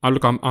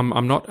 Look,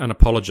 I'm not an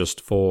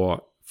apologist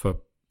for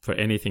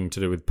anything to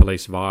do with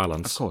police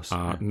violence. Of course,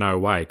 yeah. No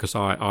way, because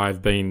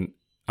I've been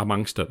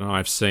amongst it and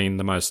I've seen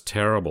the most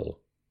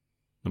terrible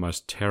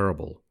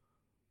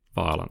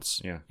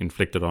violence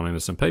inflicted on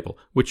innocent people,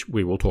 which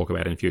we will talk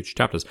about in future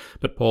chapters.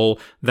 But Paul,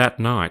 that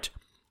night,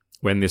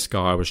 when this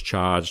guy was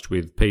charged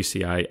with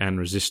PCA and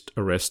resist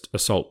arrest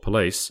assault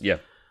police, yeah,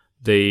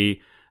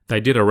 they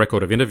did a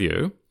record of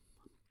interview,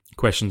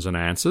 questions and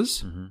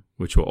answers,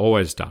 which were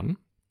always done.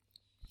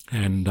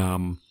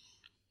 And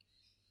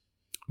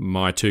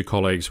my two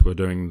colleagues were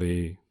doing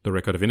the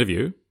record of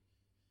interview,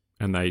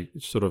 and they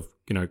sort of,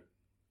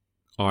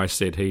 I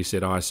said, he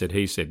said, I said,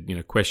 he said,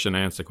 question,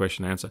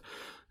 answer.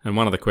 And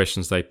one of the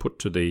questions they put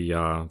to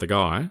the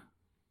guy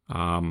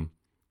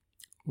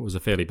was a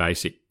fairly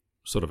basic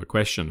sort of a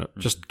question,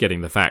 just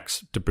getting the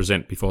facts to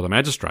present before the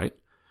magistrate.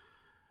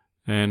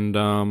 And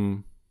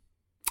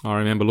I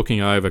remember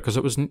looking over, because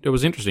it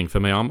was interesting for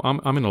me.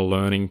 I'm in a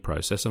learning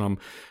process, and I'm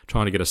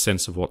trying to get a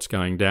sense of what's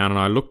going down. And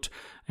I looked,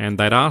 and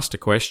they'd asked a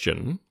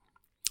question.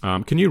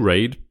 Can you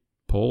read,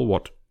 Paul,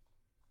 what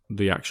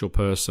the actual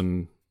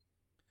person?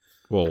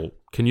 Well,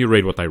 can you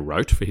read what they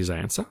wrote for his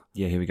answer?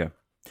 Yeah, here we go.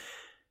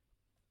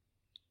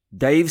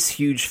 Dave's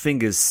huge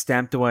fingers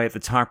stamped away at the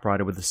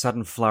typewriter with a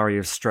sudden flurry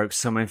of strokes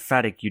so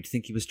emphatic you'd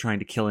think he was trying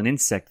to kill an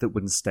insect that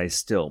wouldn't stay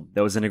still.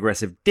 There was an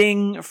aggressive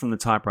ding from the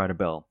typewriter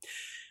bell.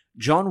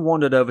 John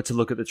wandered over to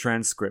look at the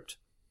transcript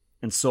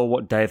and saw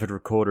what Dave had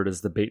recorded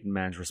as the beaten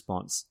man's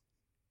response.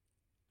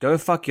 Go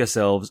fuck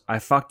yourselves. I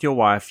fucked your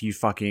wife, you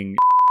fucking...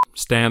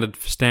 Standard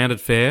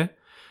fare.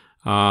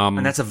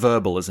 And that's a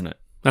verbal, isn't it?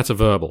 That's a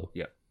verbal.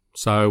 Yeah.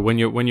 So when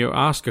you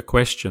ask a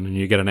question and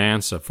you get an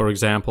answer, for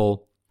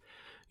example,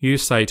 you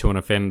say to an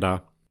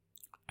offender,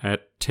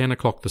 at 10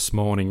 o'clock this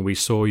morning, we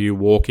saw you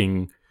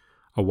walking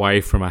away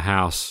from a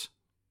house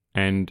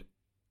and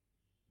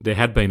there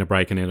had been a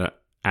break-in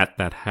at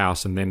that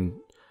house, and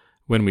then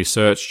when we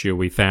searched you,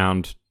 we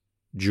found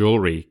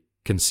jewellery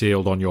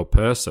concealed on your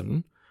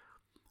person.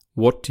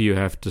 What do you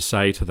have to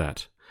say to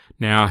that?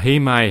 Now, he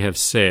may have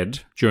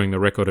said during the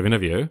record of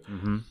interview,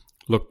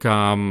 look,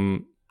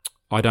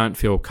 I don't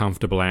feel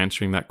comfortable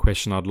answering that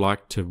question. I'd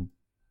like to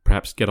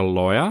perhaps get a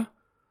lawyer.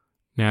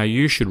 Now,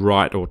 you should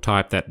write or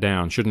type that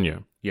down, shouldn't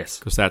you? Yes.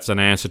 Because that's an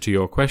answer to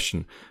your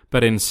question.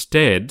 But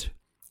instead,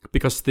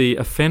 because the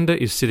offender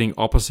is sitting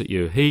opposite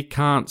you, he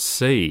can't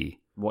see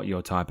what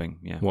you're typing.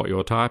 Yeah. What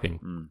you're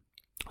typing.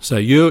 So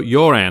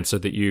your answer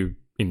that you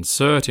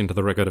insert into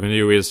the record of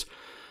interview is,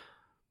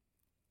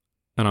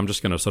 and I'm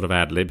just going to sort of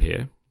ad lib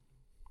here.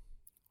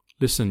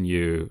 Listen,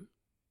 you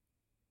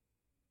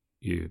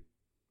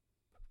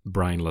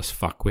brainless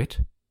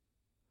fuckwit.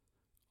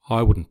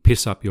 I wouldn't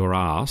piss up your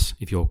ass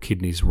if your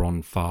kidneys were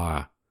on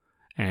fire.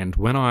 And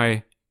when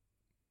I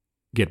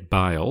get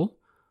bail,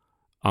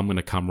 I'm going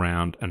to come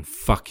round and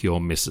fuck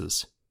your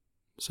missus.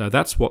 So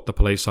that's what the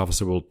police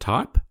officer will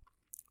type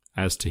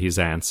as to his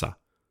answer.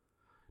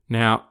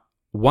 Now,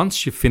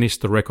 once you've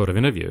finished the record of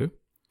interview,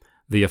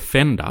 the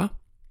offender,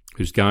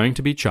 who's going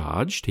to be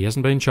charged, he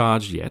hasn't been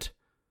charged yet,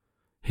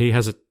 he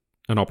has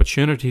an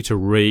opportunity to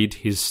read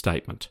his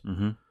statement.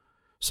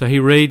 So he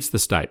reads the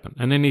statement,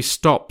 and then he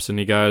stops and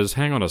he goes,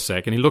 hang on a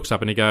sec, and he looks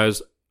up and he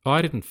goes,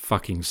 I didn't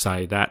fucking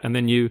say that. And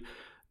then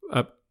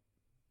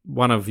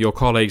one of your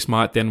colleagues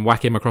might then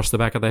whack him across the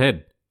back of the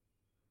head.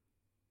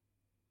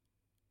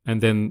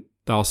 And then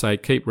they'll say,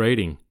 keep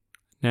reading.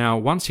 Now,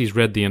 once he's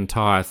read the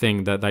entire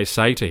thing, that they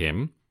say to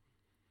him,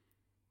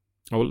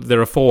 well,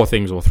 there are 4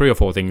 things or 3 or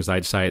 4 things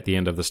they'd say at the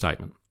end of the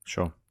statement.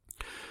 Sure.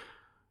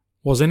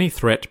 Was any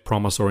threat,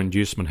 promise or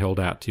inducement held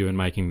out to you in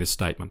making this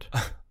statement?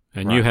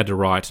 And right. You had to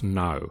write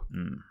no.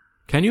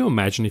 Can you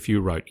imagine if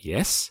you wrote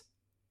yes?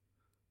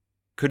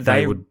 Could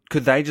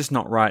they just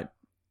not write?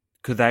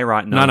 Could they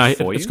write no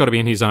for you? It's got to be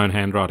in his own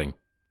handwriting.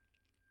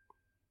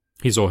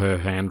 his or her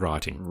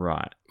handwriting.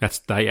 Right.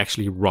 They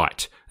actually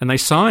write, and they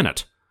sign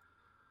it.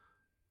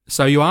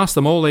 So you ask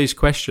them all these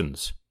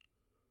questions.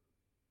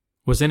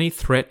 Was any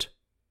threat,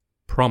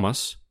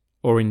 promise,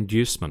 or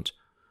inducement?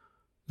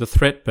 The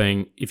threat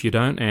being, if you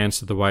don't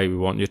answer the way we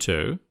want you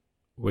to,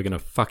 we're going to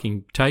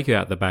fucking take you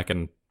out the back,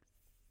 and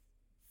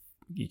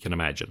you can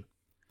imagine.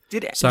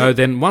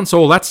 Then once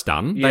all that's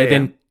done,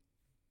 they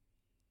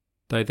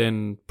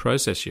then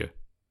process you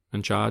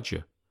and charge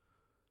you.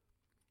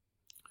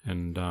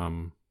 And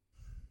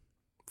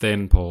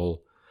then,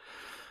 Paul,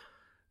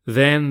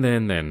 then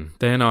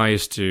I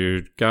used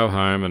to go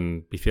home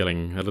and be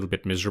feeling a little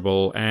bit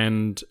miserable,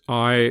 and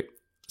I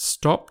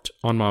stopped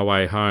on my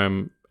way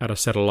home at a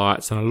set of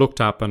lights, and I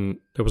looked up, and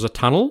there was a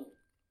tunnel,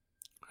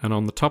 and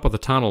on the top of the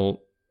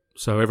tunnel,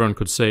 so everyone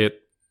could see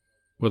it,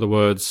 were the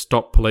words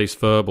 "Stop Police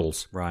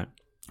Verbals." Right.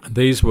 And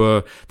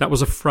that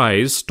was a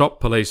phrase, "Stop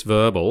Police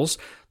Verbals,"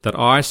 that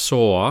I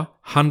saw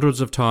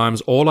hundreds of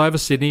times all over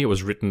Sydney. It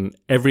was written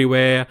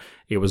everywhere.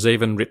 It was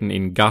even written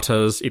in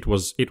gutters. It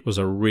was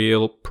a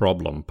real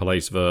problem,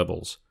 police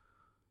verbals.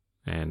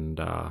 And,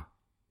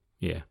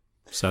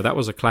 so that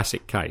was a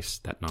classic case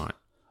that night.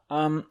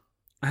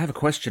 I have a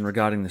question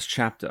regarding this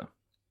chapter.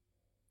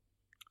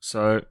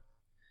 So,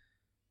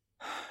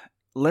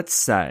 let's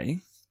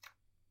say...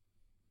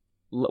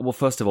 Well,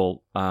 first of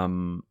all,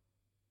 I'm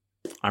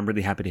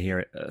really happy to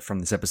hear from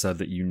this episode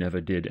that you never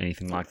did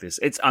anything like this.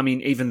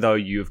 Even though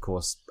you, of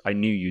course, I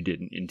knew you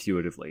didn't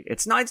intuitively.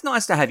 It's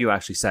nice to have you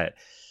actually say it.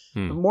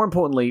 But more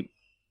importantly,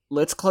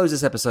 let's close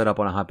this episode up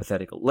on a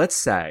hypothetical. Let's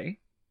say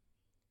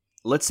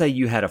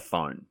you had a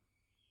phone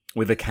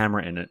with a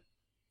camera in it,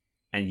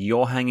 and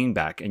you're hanging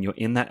back, and you're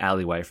in that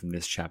alleyway from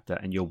this chapter,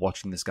 and you're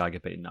watching this guy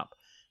get beaten up.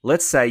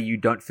 Let's say you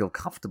don't feel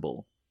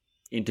comfortable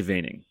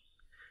intervening.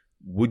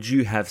 Would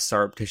you have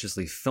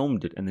surreptitiously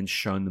filmed it and then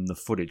shown them the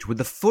footage? Would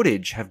the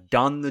footage have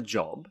done the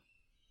job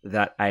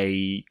that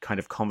a kind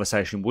of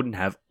conversation wouldn't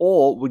have?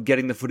 Or would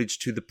getting the footage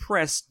to the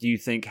press, do you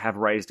think, have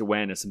raised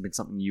awareness and been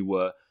something you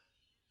were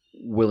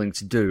willing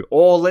to do?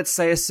 Or let's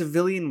say a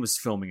civilian was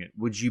filming it.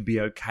 Would you be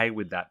okay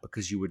with that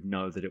because you would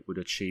know that it would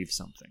achieve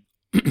something?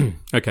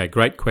 Okay,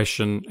 great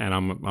question. And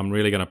I'm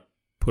really going to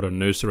put a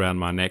noose around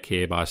my neck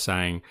here by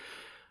saying,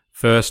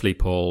 firstly,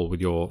 Paul,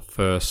 with your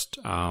first...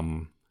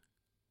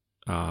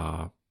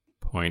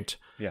 point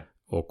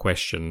or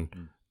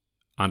question,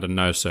 under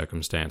no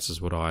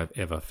circumstances would I have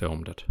ever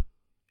filmed it.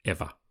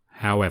 Ever.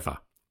 However,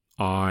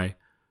 and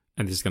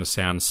this is going to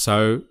sound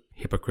so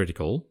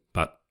hypocritical,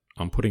 but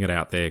I'm putting it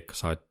out there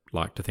because I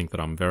like to think that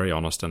I'm very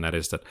honest, and that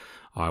is that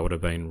I would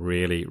have been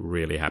really,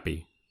 really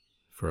happy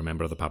for a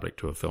member of the public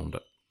to have filmed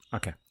it.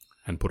 Okay.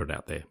 And put it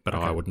out there. But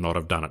I would not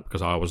have done it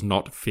because I was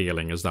not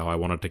feeling as though I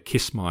wanted to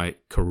kiss my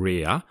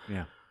career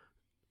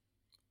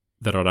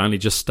that I'd only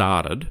just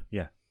started.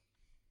 Yeah.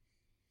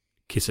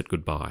 Kiss it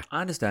goodbye. I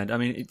understand.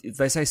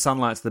 They say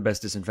sunlight's the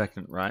best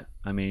disinfectant, right?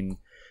 And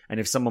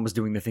if someone was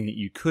doing the thing that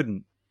you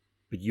couldn't,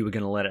 but you were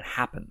going to let it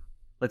happen.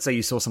 Let's say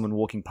you saw someone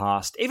walking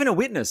past, even a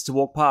witness to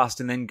walk past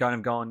and then kind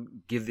of go and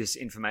give this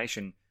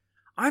information.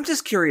 I'm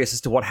just curious as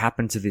to what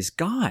happened to this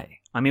guy.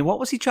 What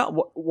was he charged?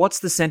 What's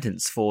the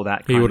sentence for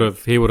that? He would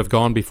have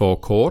gone before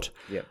court.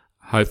 Yeah.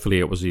 Hopefully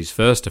it was his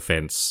first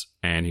offence,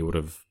 and he would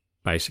have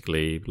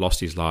basically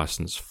lost his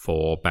licence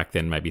for back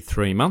then maybe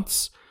 3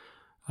 months.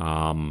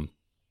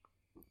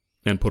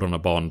 And put on a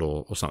bond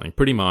or something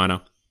pretty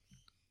minor.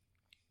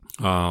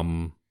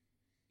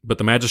 But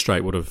the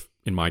magistrate would have,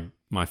 in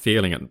my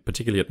feeling,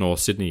 particularly at North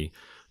Sydney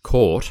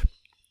Court,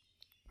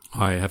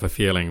 I have a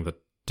feeling that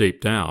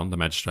deep down the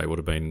magistrate would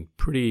have been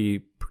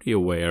pretty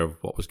aware of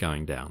what was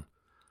going down.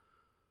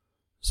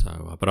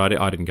 So, but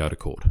I didn't go to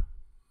court.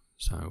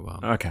 So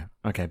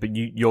okay, but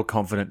you're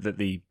confident that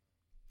the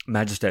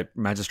magistrate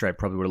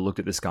probably would have looked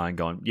at this guy and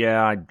gone,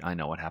 "Yeah, I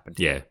know what happened.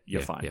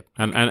 You're fine." Yeah.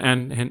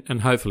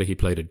 And hopefully he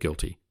pleaded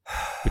guilty.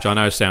 Which I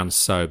know sounds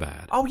so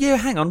bad. Oh, yeah,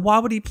 hang on. Why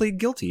would he plead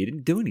guilty? He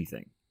didn't do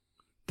anything.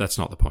 That's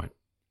not the point.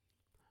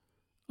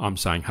 I'm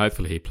saying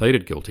hopefully he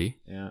pleaded guilty.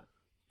 Yeah.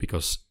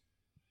 Because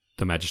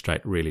the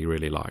magistrate really,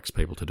 really likes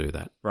people to do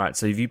that. Right,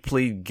 so if you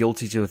plead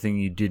guilty to a thing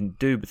you didn't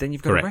do, but then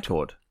you've got a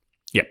record.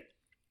 Yep.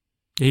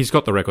 He's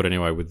got the record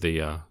anyway with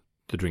the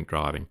drink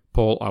driving.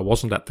 Paul, I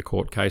wasn't at the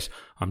court case.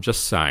 I'm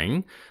just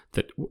saying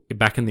that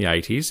back in the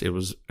 80s, it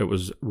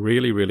was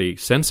really, really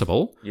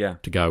sensible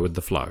to go with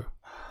the flow.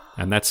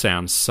 And that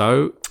sounds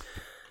so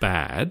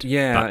bad.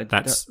 Yeah,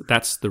 but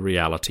that's the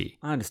reality.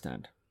 I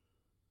understand.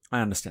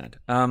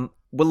 Well,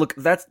 look,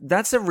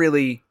 that's a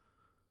really.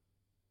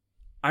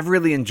 I've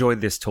really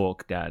enjoyed this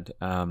talk, Dad.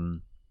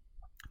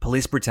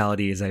 Police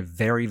brutality is a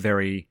very,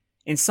 very,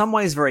 in some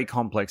ways, very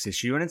complex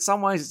issue, and in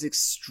some ways, it's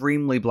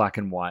extremely black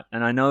and white.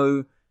 And I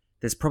know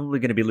there's probably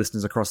going to be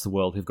listeners across the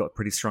world who've got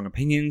pretty strong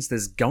opinions.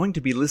 There's going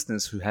to be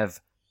listeners who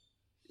have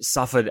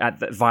suffered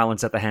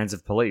violence at the hands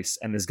of police,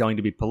 and there's going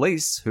to be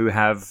police who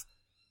have.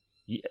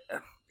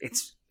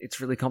 It's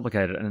really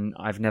complicated, and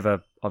I've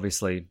never,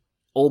 obviously,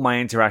 all my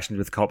interactions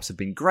with cops have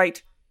been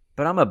great,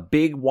 But I'm a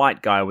big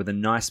white guy with a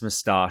nice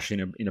moustache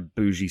in a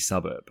bougie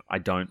suburb. I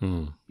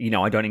don't,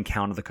 I don't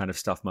encounter the kind of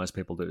stuff most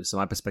people do. So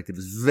my perspective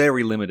is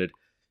very limited.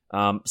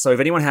 So if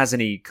anyone has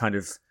any kind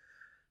of,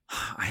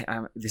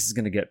 this is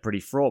going to get pretty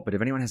fraught, but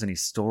if anyone has any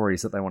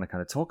stories that they want to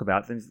kind of talk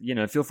about, then,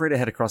 feel free to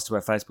head across to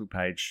our Facebook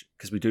page,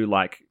 because we do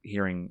like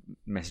hearing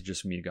messages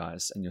from you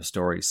guys and your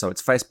stories. So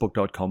it's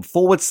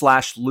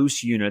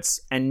facebook.com/loose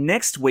units. And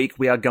next week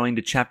we are going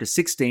to chapter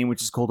 16,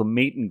 which is called a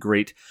meet and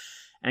greet.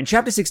 And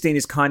chapter 16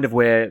 is kind of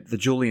where the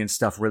Julian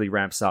stuff really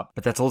ramps up.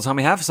 But that's all the time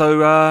we have.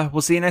 So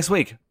we'll see you next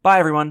week. Bye,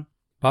 everyone.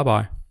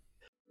 Bye-bye.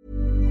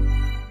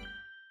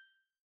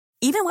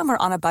 Even when we're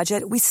on a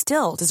budget, we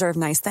still deserve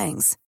nice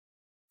things.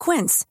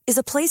 Quince is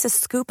a place to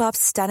scoop up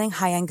stunning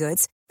high-end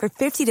goods for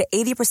 50 to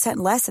 80%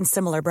 less than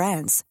similar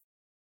brands.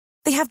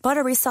 They have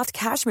buttery soft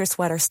cashmere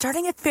sweaters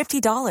starting at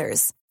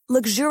 $50,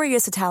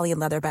 luxurious Italian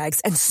leather bags,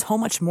 and so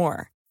much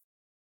more.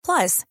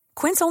 Plus,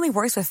 Quince only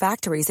works with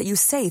factories that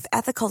use safe,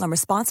 ethical, and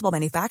responsible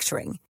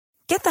manufacturing.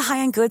 Get the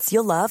high-end goods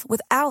you'll love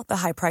without the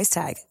high price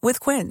tag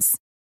with Quince.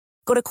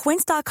 Go to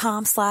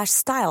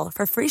quince.com/style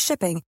for free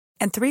shipping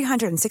and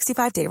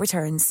 365-day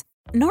returns.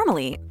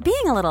 Normally,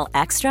 being a little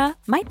extra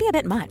might be a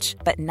bit much,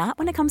 but not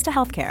when it comes to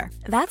healthcare.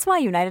 That's why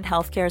United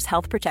Healthcare's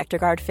Health Protector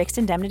Guard fixed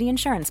indemnity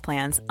insurance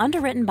plans,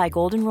 underwritten by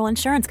Golden Rule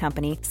Insurance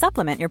Company,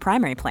 supplement your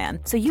primary plan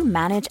so you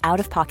manage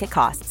out-of-pocket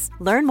costs.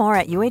 Learn more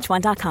at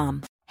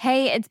uh1.com.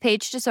 Hey, it's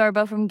Paige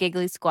DeSorbo from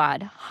Giggly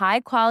Squad.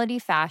 High quality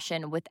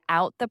fashion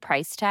without the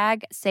price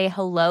tag. Say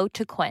hello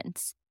to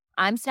Quince.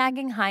 I'm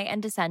snagging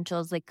high-end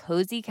essentials like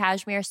cozy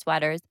cashmere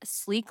sweaters,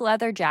 sleek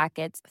leather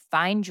jackets,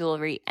 fine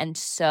jewelry, and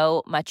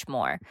so much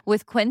more.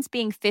 With Quince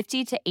being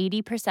 50 to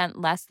 80%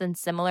 less than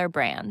similar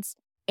brands.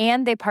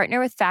 And they partner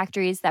with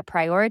factories that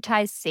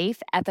prioritize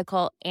safe,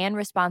 ethical, and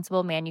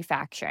responsible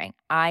manufacturing.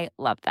 I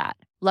love that.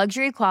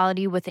 Luxury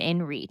quality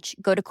within reach.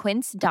 Go to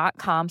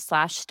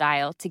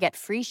quince.com/style to get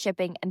free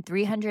shipping and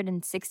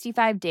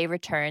 365-day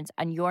returns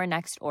on your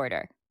next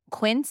order.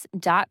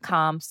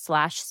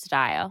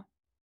 Quince.com/style.